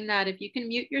are doing that, if you can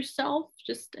mute yourself,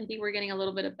 I think we're getting a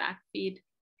little bit of back feed.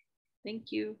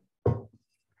 Thank you. All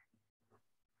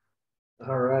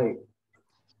right.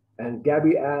 And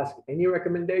Gabby asked, any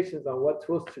recommendations on what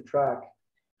tools to track?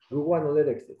 Google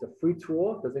Analytics, it's a free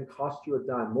tool, doesn't cost you a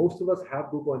dime. Most of us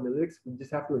have Google Analytics, we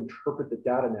just have to interpret the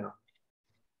data now.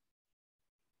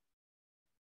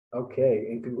 Okay,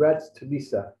 and congrats to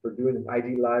Lisa for doing an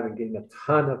IG Live and getting a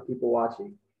ton of people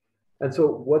watching. And so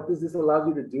what does this allow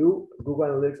you to do? Google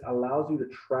Analytics allows you to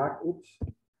track,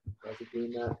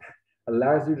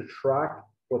 allows you to track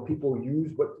what people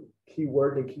use, what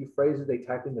keywords and key phrases they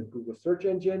type in the Google search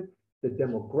engine, the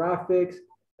demographics,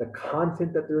 the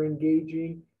content that they're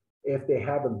engaging, if they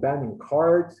have abandoned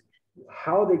carts,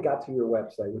 how they got to your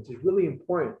website, which is really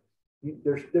important.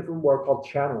 There's different what are called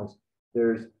channels.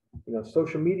 There's,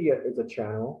 social media is a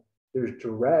channel. There's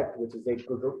direct, which is they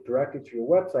go directly to your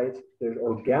website. There's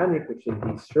organic, which is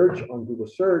the search on Google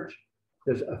search.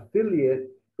 There's affiliate,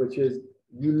 which is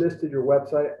you listed your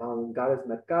website on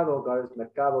Mercado.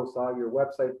 Mercado saw your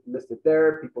website listed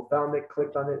there. People found it,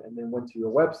 clicked on it, and then went to your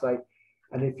website.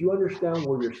 And if you understand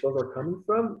where your sales are coming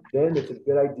from, then it's a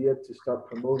good idea to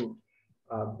start promoting.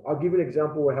 I'll give you an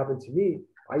example of what happened to me.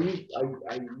 I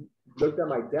looked at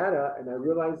my data and I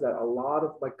realized that a lot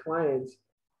of my clients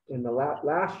in the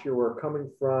last year were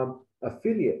coming from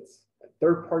affiliates,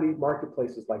 third-party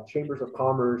marketplaces like chambers of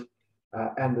commerce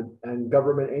and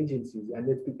government agencies. And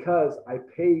it's because I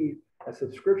paid a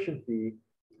subscription fee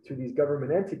to these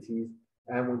government entities.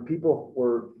 And when people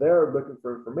were there looking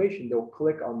for information, they'll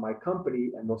click on my company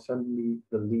and they'll send me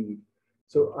the lead.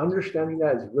 So understanding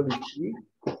that is really key.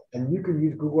 And you can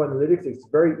use Google Analytics. It's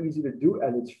very easy to do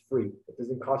and it's free. It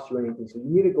doesn't cost you anything. So you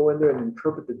need to go in there and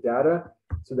interpret the data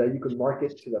so that you can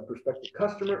market to that prospective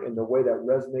customer in the way that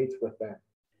resonates with them.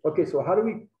 Okay, so how do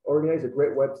we organize a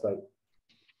great website?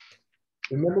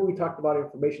 Remember we talked about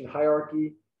information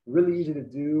hierarchy, really easy to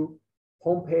do.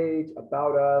 Homepage,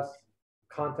 about us,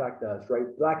 contact us,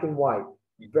 right? Black and white,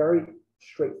 very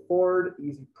straightforward,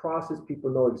 easy process.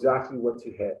 People know exactly what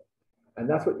to hit. And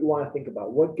that's what you want to think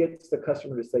about. What gets the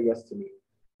customer to say yes to me?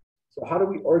 So how do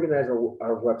we organize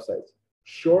our websites?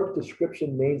 Short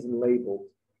description, names, and labels.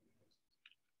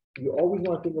 You always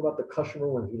want to think about the customer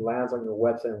when he lands on your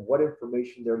website and what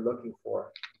information they're looking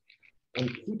for.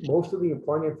 And keep most of the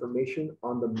important information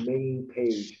on the main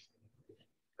page. A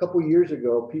couple years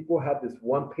ago, people had this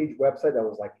one-page website that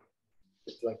was like,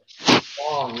 it's like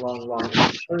long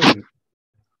eternity.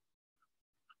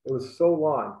 It was so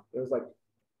long. It was like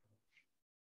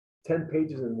 10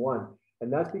 pages in one.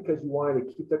 And that's because you wanted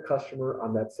to keep the customer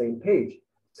on that same page.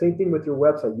 Same thing with your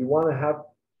website. You want to have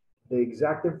the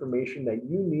exact information that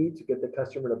you need to get the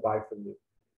customer to buy from you.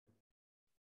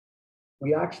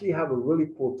 We actually have a really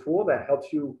cool tool that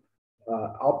helps you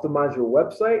optimize your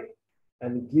website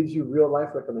and gives you real life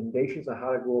recommendations on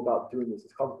how to go about doing this.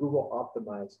 It's called Google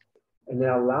Optimize. And it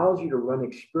allows you to run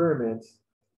experiments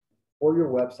for your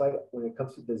website when it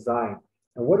comes to design.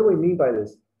 And what do we mean by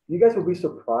this? You guys will be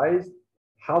surprised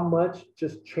how much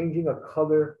just changing a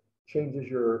color changes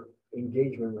your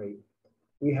engagement rate.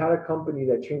 We had a company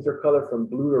that changed their color from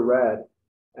blue to red,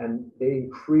 and they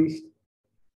increased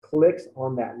clicks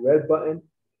on that red button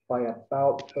by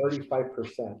about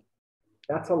 35%.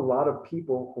 That's a lot of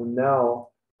people who now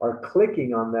are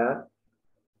clicking on that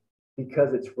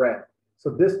because it's red. So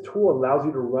this tool allows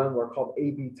you to run what are called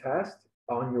A/B tests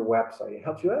on your website. It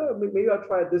helps you, maybe I'll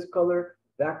try this color,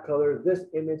 this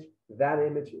image, that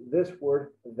image, this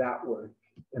word, that word.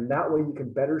 And that way you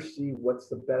can better see what's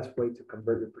the best way to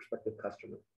convert your prospective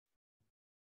customer.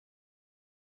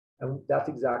 And that's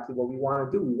exactly what we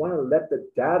want to do. We want to let the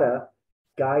data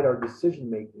guide our decision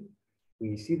making.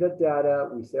 We see the data,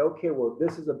 we say, okay, well,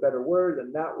 this is a better word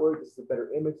than that word, this is a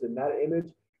better image than that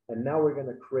image, and now we're going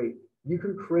to create. You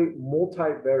can create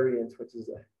multivariants, which is,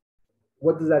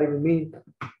 what does that even mean?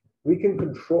 We can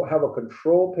have a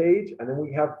control page, and then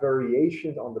we have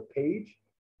variations on the page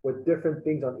with different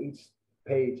things on each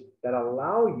page that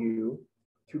allow you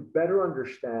to better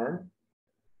understand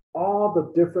all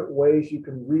the different ways you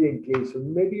can re-engage. So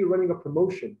maybe you're running a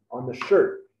promotion on the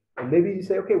shirt, and maybe you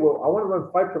say, okay, well, I want to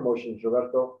run 5 promotions,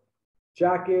 Roberto: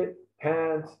 jacket,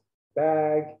 pants,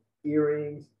 bag,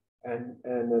 earrings, and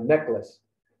a necklace.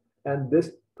 And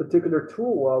this particular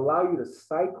tool will allow you to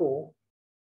cycle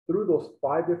through those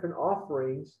 5 different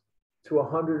offerings to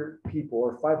 100 people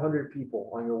or 500 people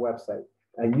on your website.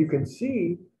 And you can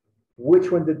see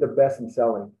which one did the best in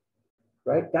selling,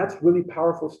 right? That's really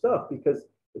powerful stuff, because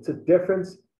it's a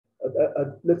difference.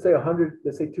 Let's say 100,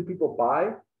 let's say 2 people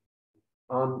buy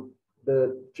on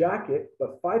the jacket,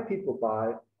 but 5 people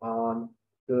buy on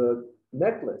the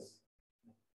necklace.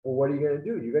 Well, what are you going to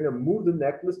do? You're going to move the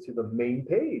necklace to the main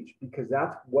page, because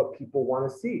that's what people want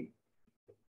to see.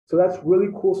 So that's really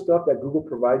cool stuff that Google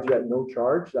provides you at no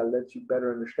charge that lets you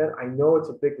better understand. I know it's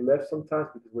a big lift sometimes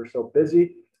because we're so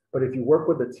busy, but if you work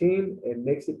with a team, it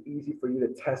makes it easy for you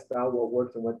to test out what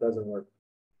works and what doesn't work.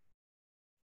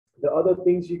 The other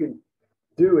things you can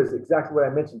do is exactly what I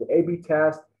mentioned: the A/B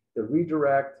test, the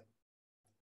redirect.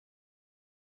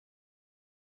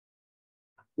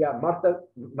 Yeah,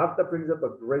 Marta brings up a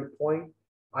great point.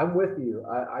 I'm with you.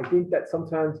 I think that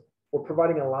sometimes we're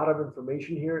providing a lot of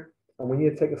information here, and we need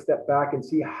to take a step back and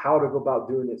see how to go about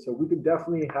doing it. So we can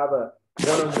definitely have a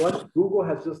one-on-one. Google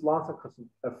has just launched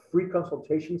a free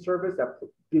consultation service that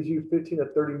gives you 15 to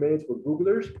 30 minutes with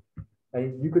Googlers,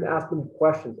 and you can ask them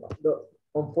questions. The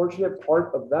unfortunate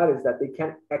part of that is that they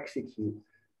can't execute.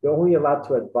 They're only allowed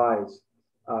to advise,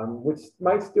 which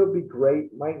might still be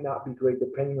great, might not be great,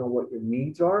 depending on what your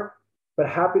needs are. But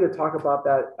happy to talk about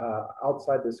that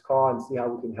outside this call and see how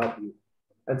we can help you.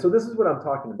 And so this is what I'm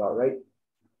talking about, right?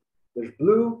 There's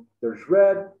blue, there's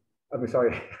red. I'm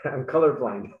sorry, I'm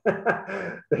colorblind.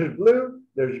 There's blue,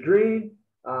 there's green,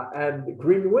 and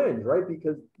green wins, right?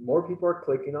 Because more people are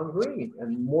clicking on green,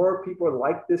 and more people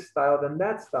like this style than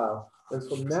that style. And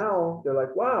so now they're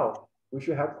like, wow, we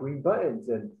should have green buttons.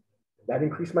 And that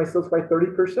increased my sales by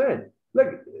 30%. Look,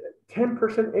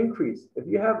 10% increase. If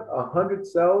you have 100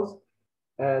 cells,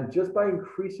 and just by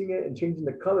increasing it and changing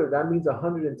the color, that means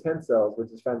 110 cells,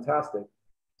 which is fantastic.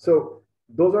 So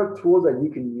those are tools that you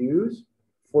can use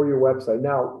for your website.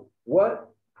 Now, what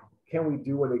can we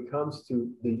do when it comes to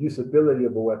the usability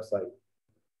of a website?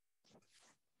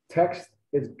 Text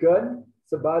is good.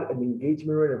 It's about an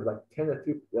engagement rate of like 10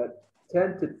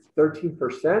 to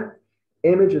 13%.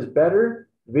 Image is better.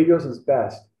 Videos is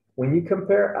best. When you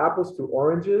compare apples to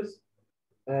oranges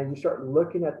and you start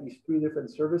looking at these 3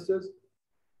 different services,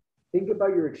 think about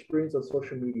your experience on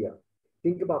social media.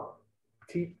 Think about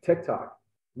TikTok.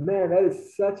 Man, that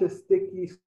is such a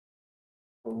sticky,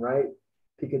 right?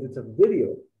 Because it's a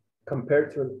video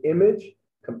compared to an image,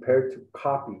 compared to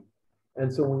copy.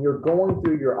 And so when you're going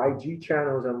through your IG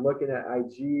channels and looking at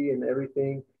IG and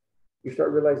everything, you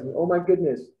start realizing, oh my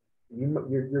goodness,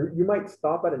 you might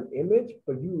stop at an image,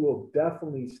 but you will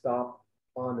definitely stop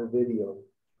on a video.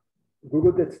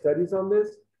 Google did studies on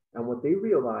this, and what they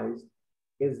realized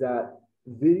is that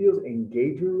video's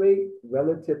engagement rate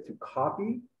relative to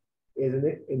copy is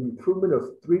an improvement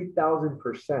of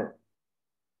 3,000%,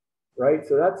 right?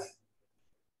 So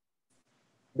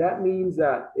that means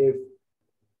that if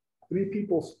 3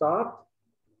 people stopped,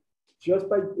 just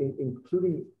by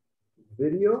including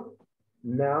video,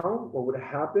 now what would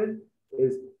happen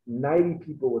is 90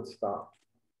 people would stop.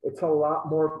 It's a lot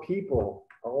more people,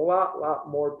 a lot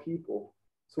more people.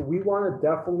 So we want to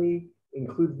definitely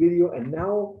include video. And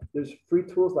now there's free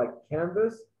tools like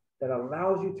Canvas that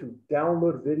allows you to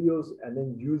download videos and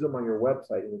then use them on your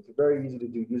website. And it's very easy to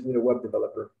do. You just need a web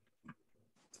developer.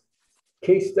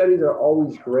 Case studies are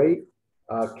always great.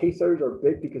 Case studies are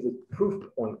big because it's proof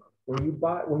point. When you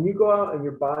go out and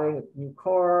you're buying a new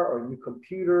car or a new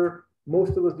computer,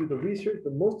 most of us do the research,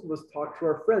 but most of us talk to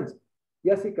our friends.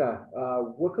 Jessica,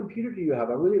 what computer do you have?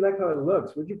 I really like how it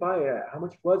looks. Where'd you buy it at? How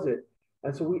much was it?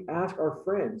 And so we ask our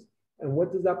friends. And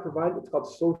what does that provide? It's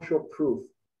called social proof.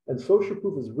 And social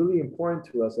proof is really important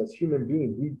to us as human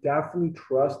beings. We definitely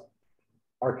trust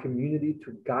our community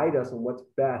to guide us on what's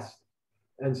best.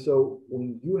 And so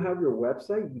when you have your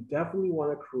website, you definitely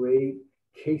want to create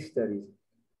case studies.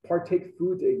 Partake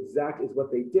Foods exact is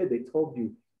what they did. They told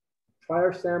you, try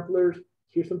our samplers,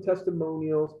 here's some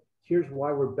testimonials, here's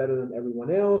why we're better than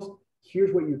everyone else,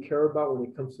 here's what you care about when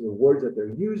it comes to the words that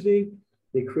they're using.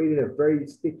 They created a very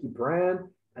sticky brand,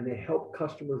 and they help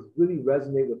customers really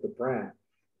resonate with the brand.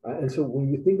 And so when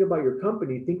you think about your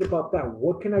company, think about that.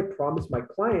 What can I promise my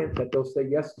client that they'll say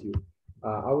yes to?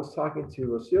 I was talking to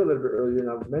Rocio a little bit earlier, and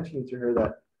I was mentioning to her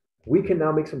that we can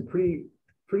now make some pretty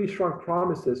strong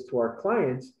promises to our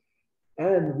clients,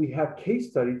 and we have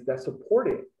case studies that support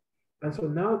it. And so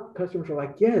now customers are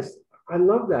like, yes, I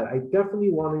love that. I definitely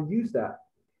want to use that.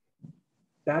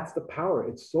 That's the power.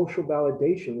 It's social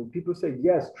validation. When people say,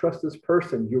 yes, trust this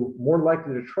person, you're more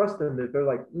likely to trust them than if they're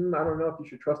like, I don't know if you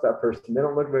should trust that person. They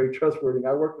don't look very trustworthy.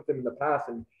 I worked with them in the past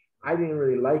and I didn't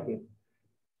really like him.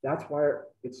 That's why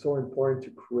it's so important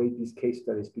to create these case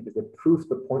studies, because it proves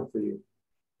the point for you.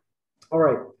 All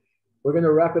right, we're going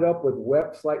to wrap it up with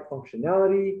website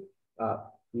functionality.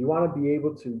 You want to be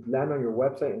able to land on your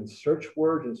website and search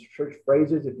words and search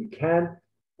phrases if you can.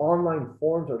 Online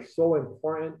forms are so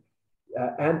important.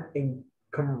 And in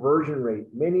conversion rate,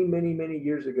 many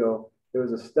years ago, there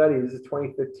was a study, this is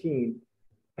 2015,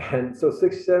 and so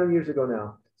 6-7 years ago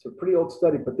now, it's a pretty old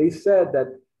study, but they said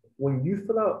that when you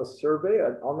fill out a survey,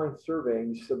 an online survey,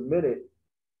 and you submit it,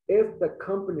 if the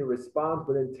company responds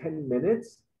within 10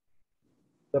 minutes,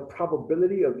 the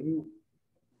probability of you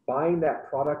buying that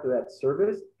product or that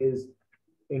service is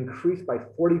increased by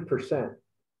 40%.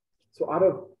 So out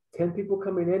of 10 people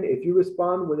coming in, if you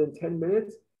respond within 10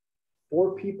 minutes,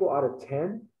 4 people out of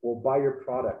 10 will buy your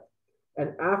product.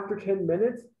 And after 10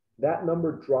 minutes, that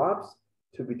number drops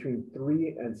to between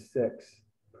 3 and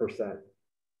 6%,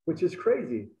 which is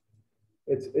crazy.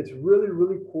 It's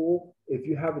really cool if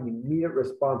you have an immediate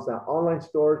response. Now, online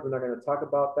stores, we're not going to talk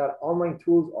about that. Online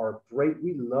tools are great.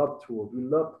 We love tools. We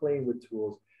love playing with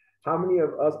tools. How many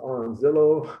of us are on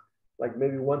Zillow, like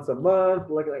maybe once a month,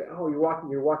 like oh, you're walking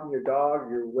your dog,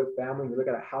 you're with family, you look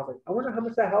at a house, like, I wonder how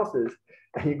much that house is.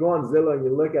 And you go on Zillow and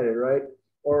you look at it, right?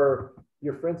 Or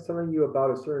your friend's telling you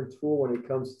about a certain tool when it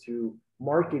comes to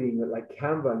marketing, like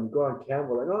Canva, and you go on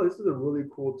Canva, like, oh, this is a really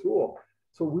cool tool.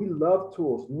 So we love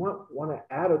tools. You want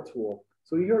to add a tool.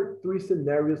 So here are 3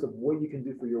 scenarios of what you can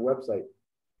do for your website.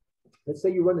 Let's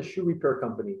say you run a shoe repair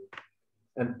company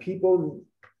and people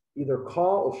either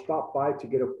call or stop by to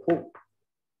get a quote.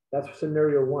 That's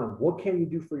scenario 1. What can you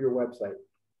do for your website?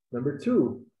 Number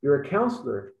 2, you're a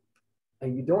counselor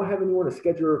and you don't have anyone to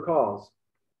schedule your calls.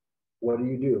 What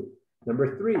do?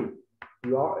 Number 3,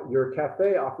 your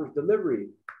cafe offers delivery.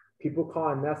 People call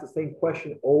and ask the same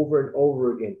question over and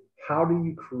over again. How do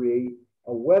you create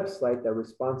a website that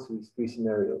responds to these 3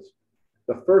 scenarios?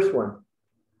 The first one,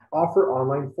 offer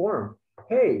online form.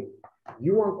 Hey,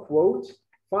 you want quotes?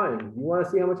 Fine. You want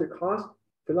to see how much it costs?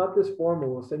 Fill out this form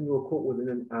and we'll send you a quote within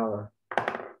an hour.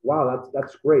 Wow,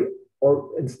 that's great.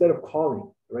 Or instead of calling,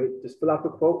 right? Just fill out the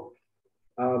quote.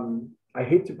 I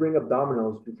hate to bring up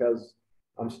Domino's because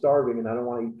I'm starving and I don't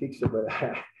want to eat pizza, but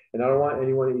and I don't want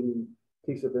anyone eating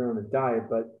pizza if they're on a diet.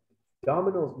 But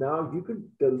Domino's now, you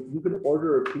can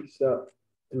order a pizza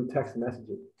through text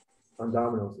messaging on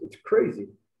Domino's. It's crazy.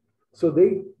 So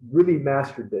they really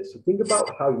mastered this. So think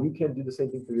about how you can do the same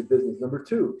thing for your business. Number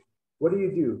 2, what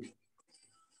do?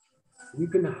 You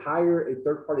can hire a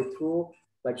third-party tool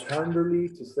like Calendly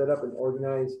to set up and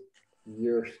organize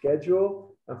your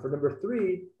schedule. And for number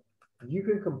 3, you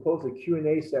can compose a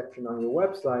Q&A section on your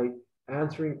website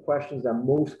answering questions that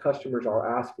most customers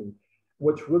are asking.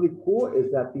 What's really cool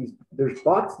is that there's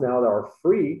bots now that are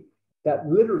free that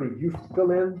literally you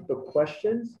fill in the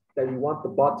questions that you want the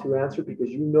bot to answer, because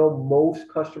you know most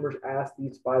customers ask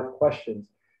these 5 questions.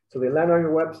 So they land on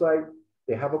your website,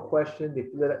 they have a question,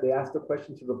 they ask the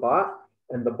question to the bot,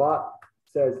 and the bot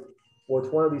says, well,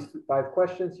 it's one of these 5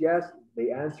 questions. Yes,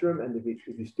 they answer them. And if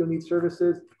you still need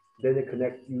services, then they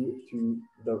connect you to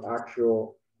the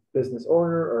actual business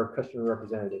owner or customer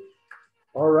representative.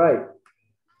 All right.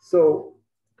 So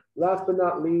last but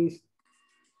not least,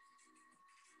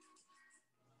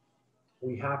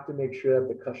 we have to make sure that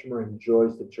the customer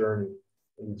enjoys the journey,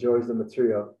 enjoys the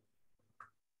material.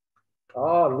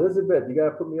 Oh, Elizabeth, you got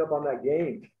to put me up on that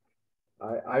game.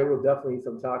 I will definitely eat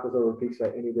some tacos over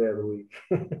pizza any day of the week.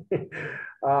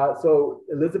 So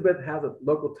Elizabeth has a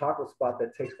local taco spot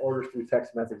that takes orders through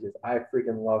text messages. I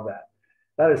freaking love that.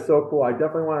 That is so cool. I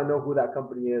definitely want to know who that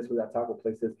company is, who that taco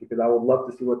place is, because I would love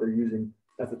to see what they're using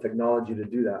as a technology to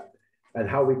do that and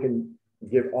how we can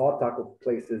give all taco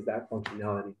places that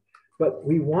functionality. But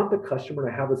we want the customer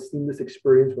to have a seamless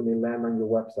experience when they land on your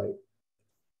website.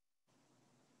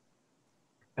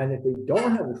 And if they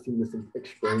don't have a seamless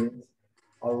experience,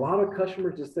 A lot of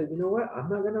customers just say, you know what, I'm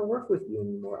not going to work with you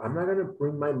anymore. I'm not going to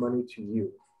bring my money to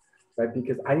you, right?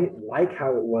 Because I didn't like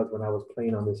how it was when I was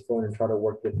playing on this phone and try to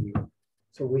work with you.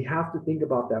 So we have to think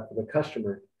about that for the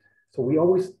customer. So we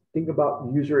always think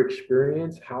about user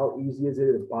experience. How easy is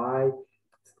it to buy?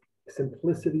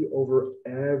 Simplicity over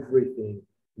everything.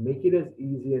 Make it as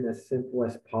easy and as simple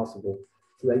as possible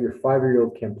so that your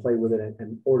 5-year-old can play with it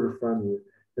and order from you.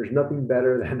 There's nothing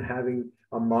better than having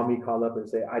a mommy call up and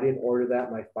say, I didn't order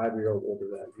that, my 5-year-old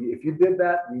ordered that. If you did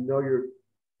that, you know your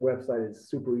website is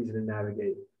super easy to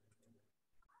navigate.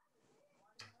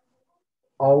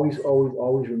 Always, always,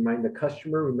 always remind the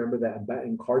customer. Remember that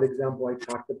and card example I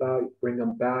talked about. Bring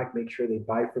them back, make sure they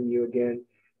buy from you again.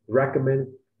 Recommend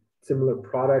similar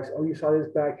products. Oh, you saw this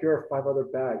bag, here are 5 other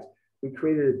bags. We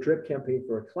created a drip campaign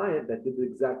for a client that did the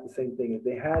exact same thing. If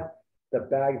they had the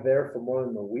bag there for more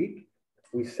than a week,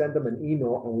 we sent them an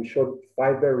email and we showed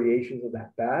 5 variations of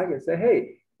that bag and say,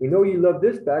 hey, we know you love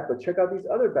this bag, but check out these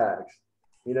other bags,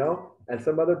 you know? And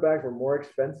some other bags were more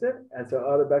expensive and some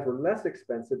other bags were less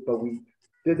expensive, but we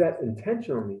did that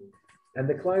intentionally. And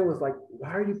the client was like, why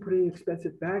are you putting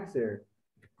expensive bags there?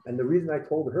 And the reason I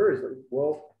told her is,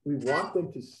 well, we want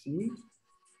them to see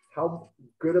how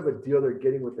good of a deal they're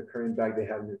getting with the current bag they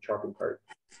have in their shopping cart.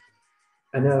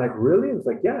 And they're like, really? It's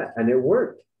like, yeah. And it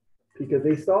worked because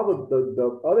they saw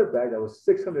the other bag that was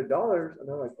 $600 and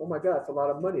they're like, oh my God, it's a lot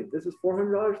of money. This is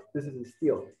 $400. This is a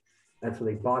steal. And so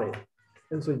they bought it.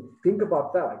 And so think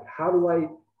about that. Like, how do I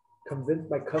convince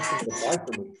my customer to buy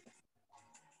from me?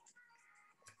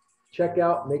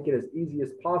 Checkout, make it as easy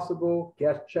as possible.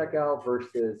 Guest checkout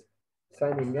versus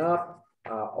signing up.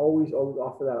 Always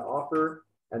offer that offer.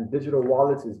 And digital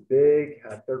wallets is big.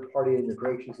 Third-party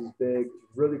integrations is big.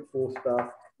 Really cool stuff.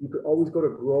 You could always go to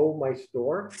Grow My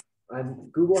Store. And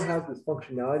Google has this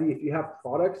functionality. If you have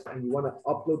products and you want to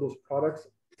upload those products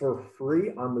for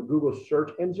free on the Google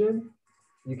search engine,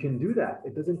 you can do that.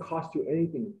 It doesn't cost you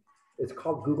anything. It's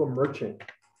called Google Merchant.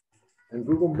 And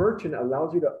Google Merchant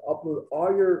allows you to upload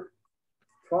all your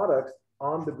products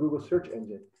on the Google search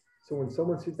engine. So when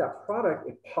someone sees that product,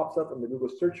 it pops up on the Google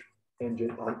search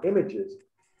engine on images,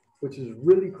 which is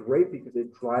really great because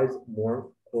it drives more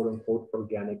quote unquote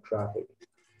organic traffic.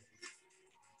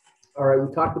 All right,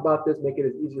 we talked about this, make it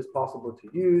as easy as possible to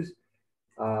use,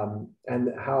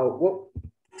 and how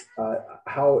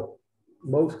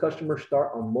most customers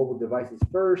start on mobile devices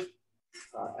first.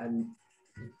 And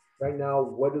right now,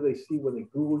 what do they see when they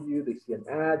Google you? They see an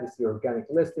ad, they see organic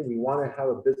listing. We want to have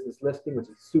a business listing, which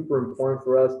is super important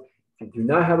for us. If you do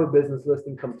not have a business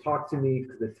listing, come talk to me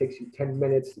because it takes you 10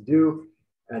 minutes to do.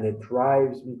 And it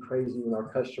drives me crazy when our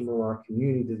customer or our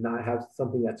community does not have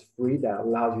something that's free that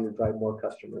allows you to drive more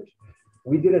customers.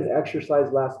 We did an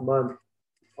exercise last month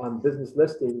on business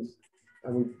listings,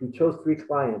 and we chose 3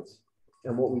 clients.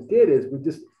 And what we did is we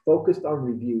just focused on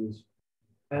reviews.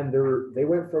 And they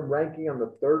went from ranking on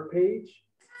the 3rd page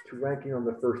to ranking on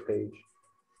the 1st page,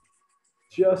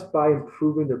 just by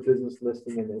improving their business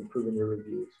listing and improving their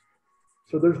reviews.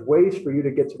 So there's ways for you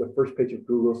to get to the 1st page of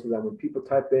Google so that when people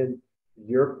type in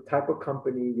your type of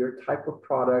company, your type of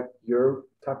product, your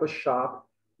type of shop,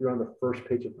 you're on the 1st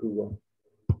page of Google.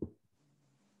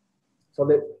 So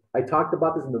that I talked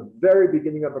about this in the very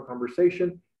beginning of our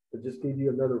conversation, but just give you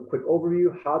another quick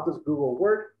overview. How does Google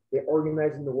work? They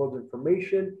organize in the world's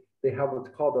information. They have what's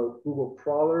called a Google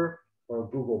crawler or a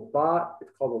Google bot.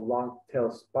 It's called a long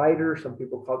tail spider. Some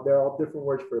people call it, they're all different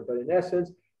words for it, but in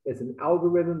essence, it's an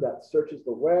algorithm that searches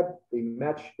the web. They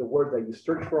match the words that you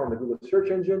search for on the Google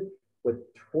search engine with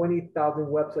 20,000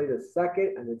 websites a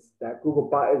second. And it's that Google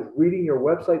bot is reading your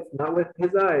websites, not with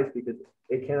his eyes because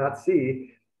it cannot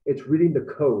see. It's reading the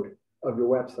code of your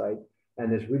website.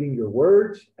 And it's reading your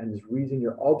words, and it's reading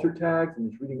your alter tags,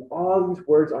 and it's reading all these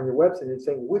words on your website, and it's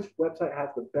saying which website has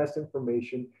the best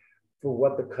information for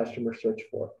what the customer searched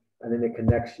for. And then it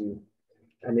connects you.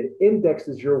 And it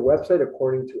indexes your website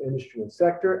according to industry and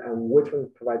sector, and which one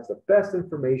provides the best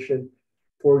information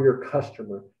for your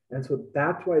customer. And so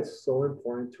that's why it's so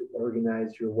important to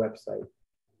organize your website.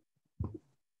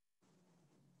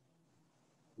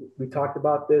 We talked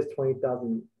about this,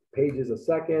 20,000 pages a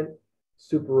second.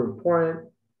 Super important.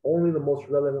 Only the most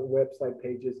relevant website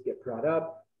pages get brought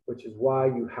up, which is why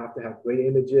you have to have great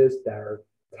images that are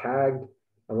tagged.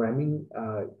 And what I mean,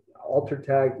 alter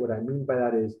tagged, what I mean by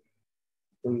that is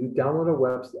when you download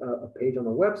a page on a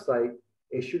website,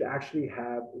 it should actually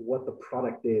have what the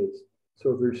product is. So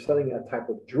if you're selling a type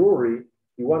of jewelry,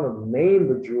 you want to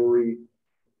name the jewelry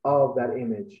of that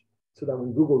image so that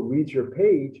when Google reads your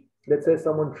page, let's say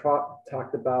someone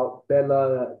talked about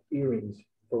Bella earrings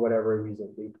for whatever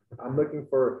reason. I'm looking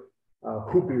for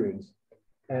hoop earrings.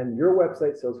 and your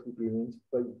website sells Hoopy Rings,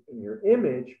 but in your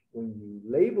image, when you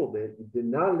labeled it, you did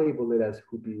not label it as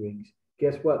Hoopy Rings.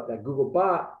 Guess what? That Google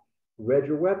bot read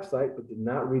your website, but did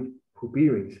not read Hoopy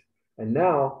Rings. And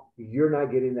now you're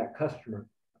not getting that customer.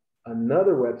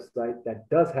 Another website that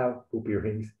does have Hoopy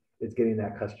Rings is getting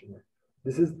that customer.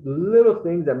 This is little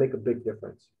things that make a big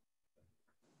difference.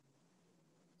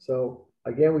 So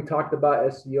again, we talked about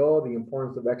SEO, the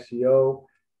importance of SEO,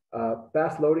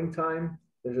 fast loading time.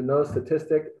 There's another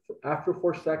statistic. After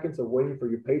 4 seconds of waiting for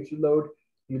your page to load,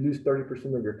 you lose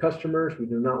 30% of your customers. We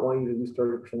do not want you to lose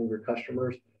 30% of your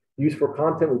customers. Use for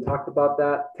content, we talked about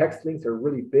that. Text links are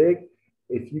really big.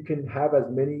 If you can have as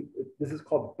many, this is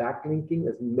called backlinking,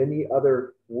 as many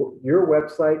other, your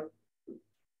website,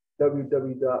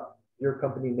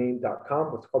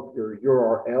 www.yourcompanyname.com, what's called your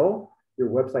URL, your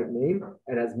website name,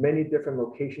 and as many different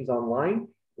locations online,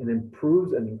 and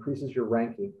improves and increases your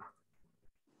ranking.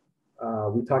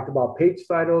 We talked about page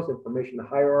titles, information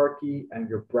hierarchy, and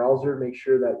your browser. Make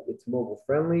sure that it's mobile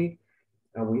friendly.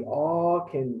 And we all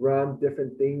can run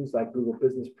different things like Google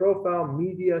Business Profile,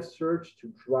 media, search to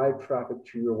drive traffic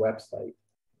to your website.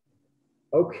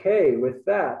 Okay, with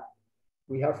that,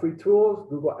 we have free tools,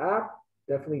 Google app.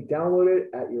 Definitely download it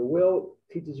at your will.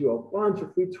 Teaches you a bunch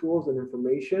of free tools and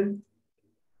information.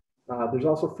 There's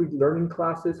also free learning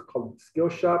classes called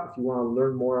Skillshop if you want to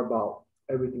learn more about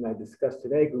everything I discussed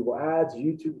today. Google Ads,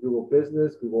 YouTube, Google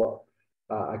Business, Google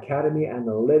Academy,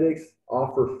 Analytics,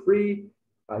 all for free.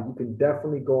 You can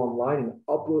definitely go online and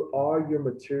upload all your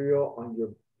material on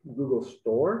your Google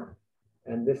store.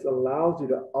 And this allows you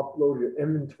to upload your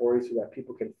inventory so that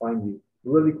people can find you.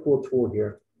 Really cool tool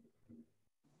here.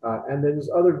 And then there's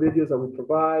other videos that we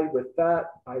provide. With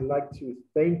that, I'd like to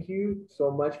thank you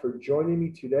so much for joining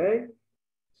me today.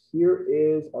 Here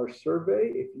is our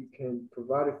survey. If you can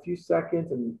provide a few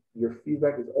seconds, and your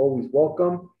feedback is always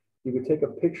welcome. You can take a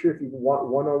picture if you want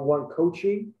one-on-one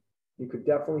coaching. You could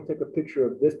definitely take a picture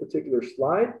of this particular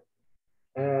slide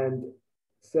and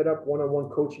set up one-on-one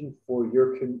coaching for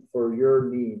your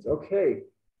needs. Okay,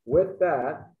 with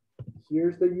that,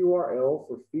 here's the URL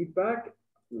for feedback.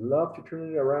 Love to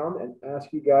turn it around and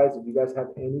ask you guys if you guys have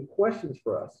any questions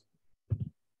for us.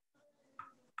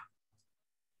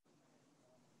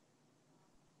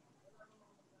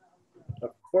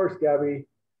 Of course, Gabby.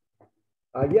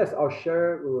 Yes, I'll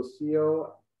share it with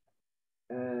Rocio,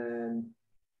 and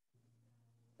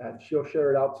she'll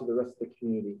share it out to the rest of the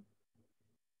community.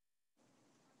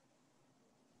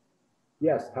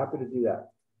 Yes, happy to do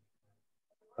that.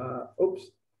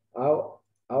 Oops, I'll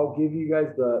give you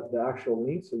guys the actual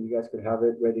link so you guys could have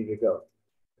it ready to go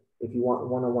if you want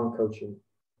one-on-one coaching.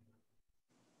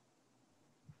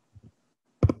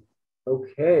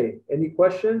 Okay, any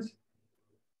questions?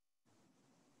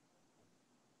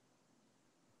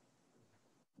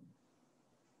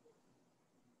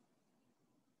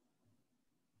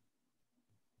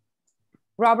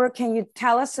 Robert, can you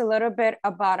tell us a little bit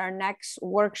about our next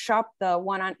workshop, the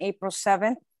one on April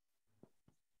 7th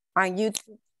on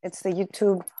YouTube? It's the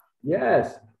YouTube.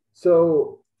 Yes.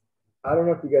 So I don't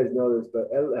know if you guys know this,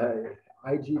 but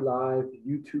IG Live,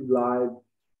 YouTube Live,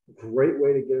 great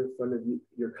way to get in front of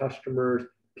your customers.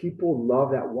 People love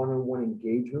that one-on-one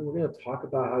engagement. We're going to talk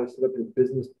about how to set up your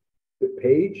business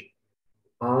page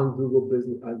on Google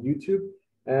Business, on YouTube.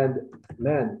 And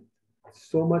man,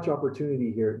 so much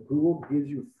opportunity here. Google gives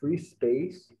you free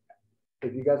space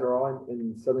if you guys are all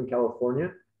in Southern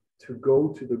California to go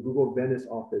to the Google Venice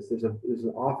office. There's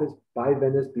an office by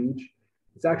Venice Beach.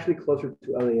 It's actually closer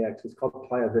to LAX. It's called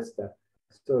Playa Vista.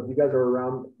 So if you guys are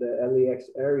around the LAX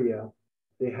area,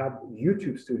 they have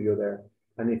YouTube studio there.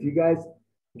 And if you guys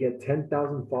get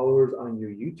 10,000 followers on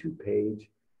your YouTube page,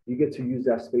 you get to use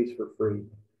that space for free.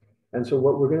 And so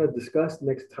what we're going to discuss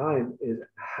next time is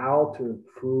how to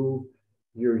improve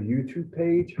your YouTube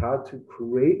page, how to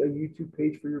create a YouTube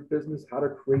page for your business, how to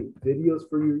create videos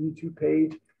for your YouTube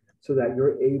page so that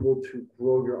you're able to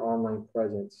grow your online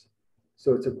presence.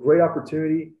 So it's a great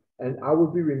opportunity. And I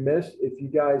would be remiss if you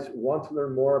guys want to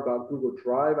learn more about Google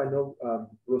Drive. I know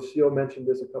Rocio mentioned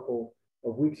this a couple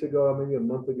of weeks ago, maybe a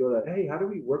month ago, that, hey, how do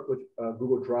we work with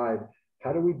Google Drive?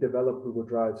 How do we develop Google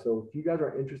Drive? So if you guys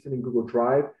are interested in Google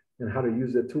Drive and how to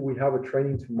use it too, we have a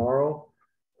training tomorrow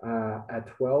at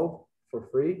 12 for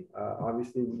free.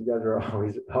 Obviously, you guys are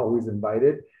always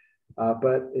invited.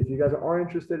 But if you guys are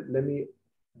interested, let me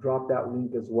drop that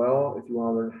link as well if you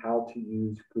want to learn how to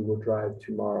use Google Drive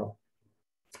tomorrow.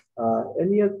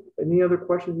 Any other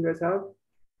questions you guys have?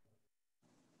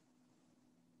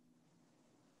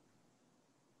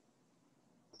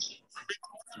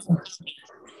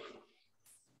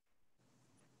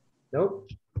 Nope.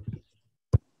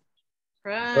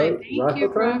 Right. Thank you,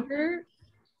 raffle time? Robert.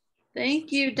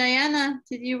 Thank you. Diana,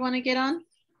 did you want to get on?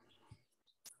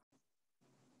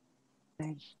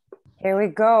 Here we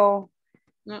go.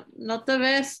 No, no te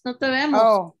ves, no te vemos.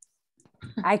 Oh,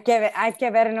 hay que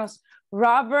vernos.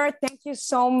 Robert, thank you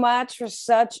so much for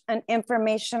such an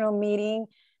informational meeting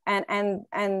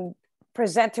and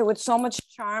presented with so much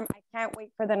charm. I can't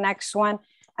wait for the next one.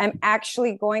 I'm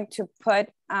actually going to put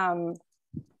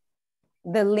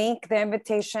the link, the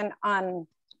invitation on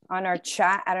our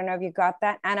chat. I don't know if you got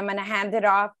that. And I'm going to hand it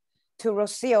off to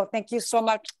Rocio. Thank you so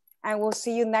much. And we'll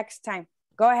see you next time.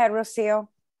 Go ahead, Rocio.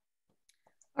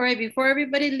 All right, before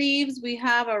everybody leaves, we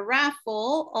have a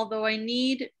raffle, although I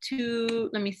need to,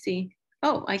 let me see.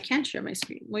 Oh, I can share my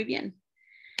screen. Muy bien.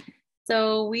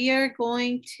 So we are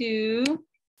going to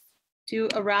do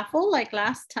a raffle like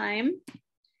last time.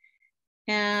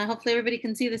 And hopefully everybody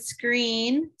can see the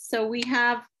screen. So we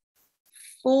have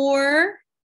 4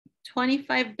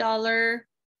 $25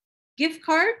 gift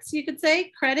cards, you could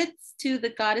say, credits to the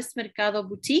Goddess Mercado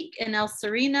Boutique in El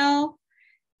Sereno.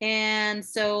 And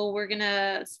so we're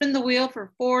gonna spin the wheel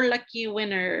for 4 lucky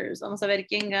winners. Vamos a ver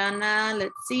quién gana.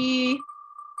 Let's see.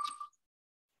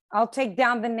 I'll take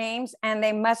down the names and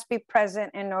they must be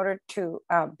present in order to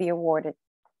be awarded.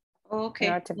 Okay.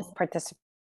 In order to participate.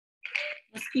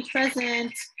 Let's be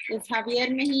present. Is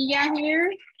Javier Mejia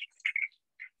here?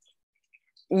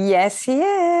 Yes, he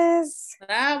is.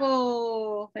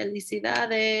 Bravo.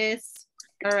 Felicidades.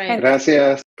 All right.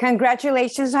 Gracias.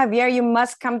 Congratulations, Javier. You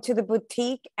must come to the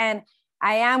boutique. And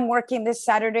I am working this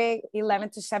Saturday,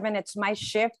 11 to 7. It's my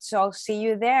shift. So I'll see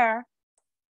you there.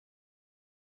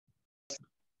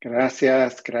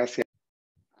 Gracias. Gracias.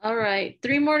 All right.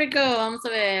 3 more to go. Vamos a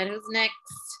ver. Who's next?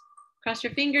 Cross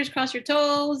your fingers, cross your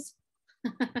toes.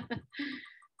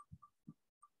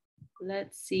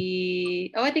 Let's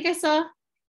see. Oh, I think I saw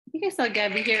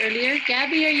Gabby here earlier.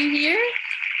 Gabby, are you here?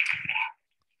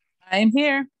 I'm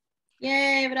here.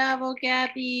 Yay, bravo,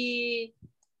 Gabby.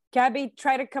 Gabby,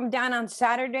 try to come down on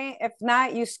Saturday. If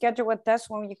not, you schedule with us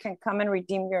when you can come and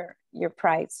redeem your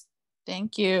prize.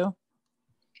 Thank you.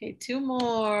 Okay, 2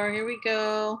 more. Here we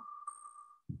go.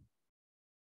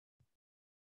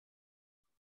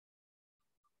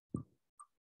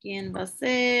 ¿Quién va a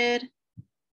ser?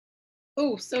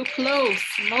 Oh, so close.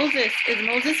 Moses. Is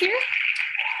Moses here?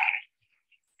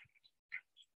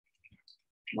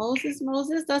 Moses,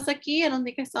 ¿estás aquí? I don't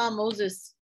think I saw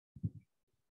Moses.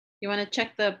 You want to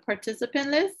check the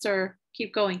participant list or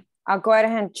keep going? I'll go ahead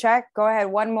and check. Go ahead,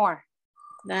 1 more.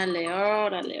 Dale,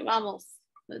 órale, vamos.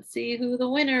 Let's see who the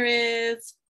winner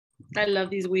is. I love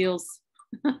these wheels.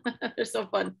 They're so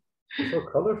fun. They're so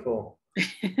colorful.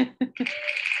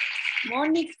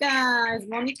 Monica, is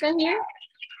Monica here?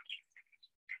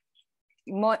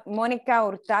 Monica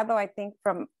Hurtado, I think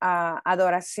from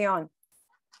Adoración.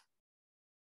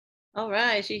 All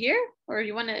right, is she here? Or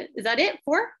you want to, is that it?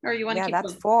 4? Or you want to keep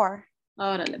that's going? 4.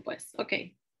 Órale, pues.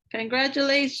 Okay.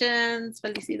 Congratulations.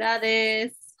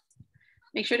 Felicidades.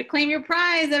 Make sure to claim your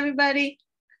prize, everybody.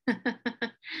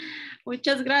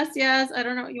 Muchas gracias. I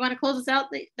don't know. You want to close us out,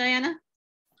 Diana?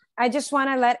 I just want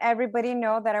to let everybody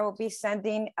know that I will be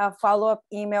sending a follow-up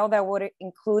email that would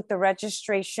include the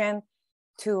registration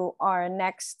to our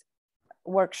next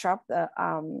workshop.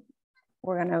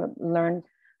 We're going to learn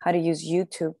how to use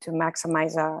YouTube to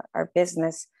maximize our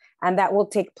business. And that will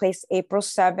take place April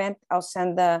 7th. I'll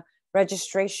send the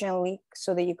registration link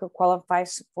so that you could qualify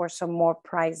for some more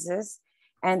prizes.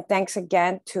 And thanks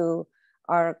again to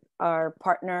our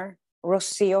partner,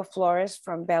 Rocio Flores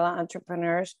from Bella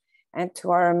Entrepreneurs, and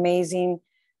to our amazing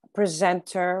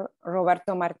presenter,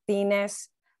 Roberto Martinez.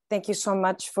 Thank you so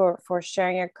much for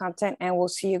sharing your content, and we'll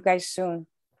see you guys soon.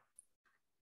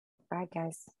 Bye,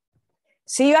 guys.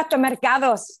 See you at the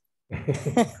Mercados.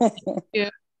 Yeah.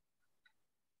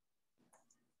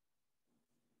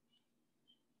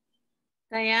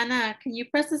 Diana, can you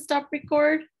press the stop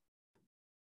record?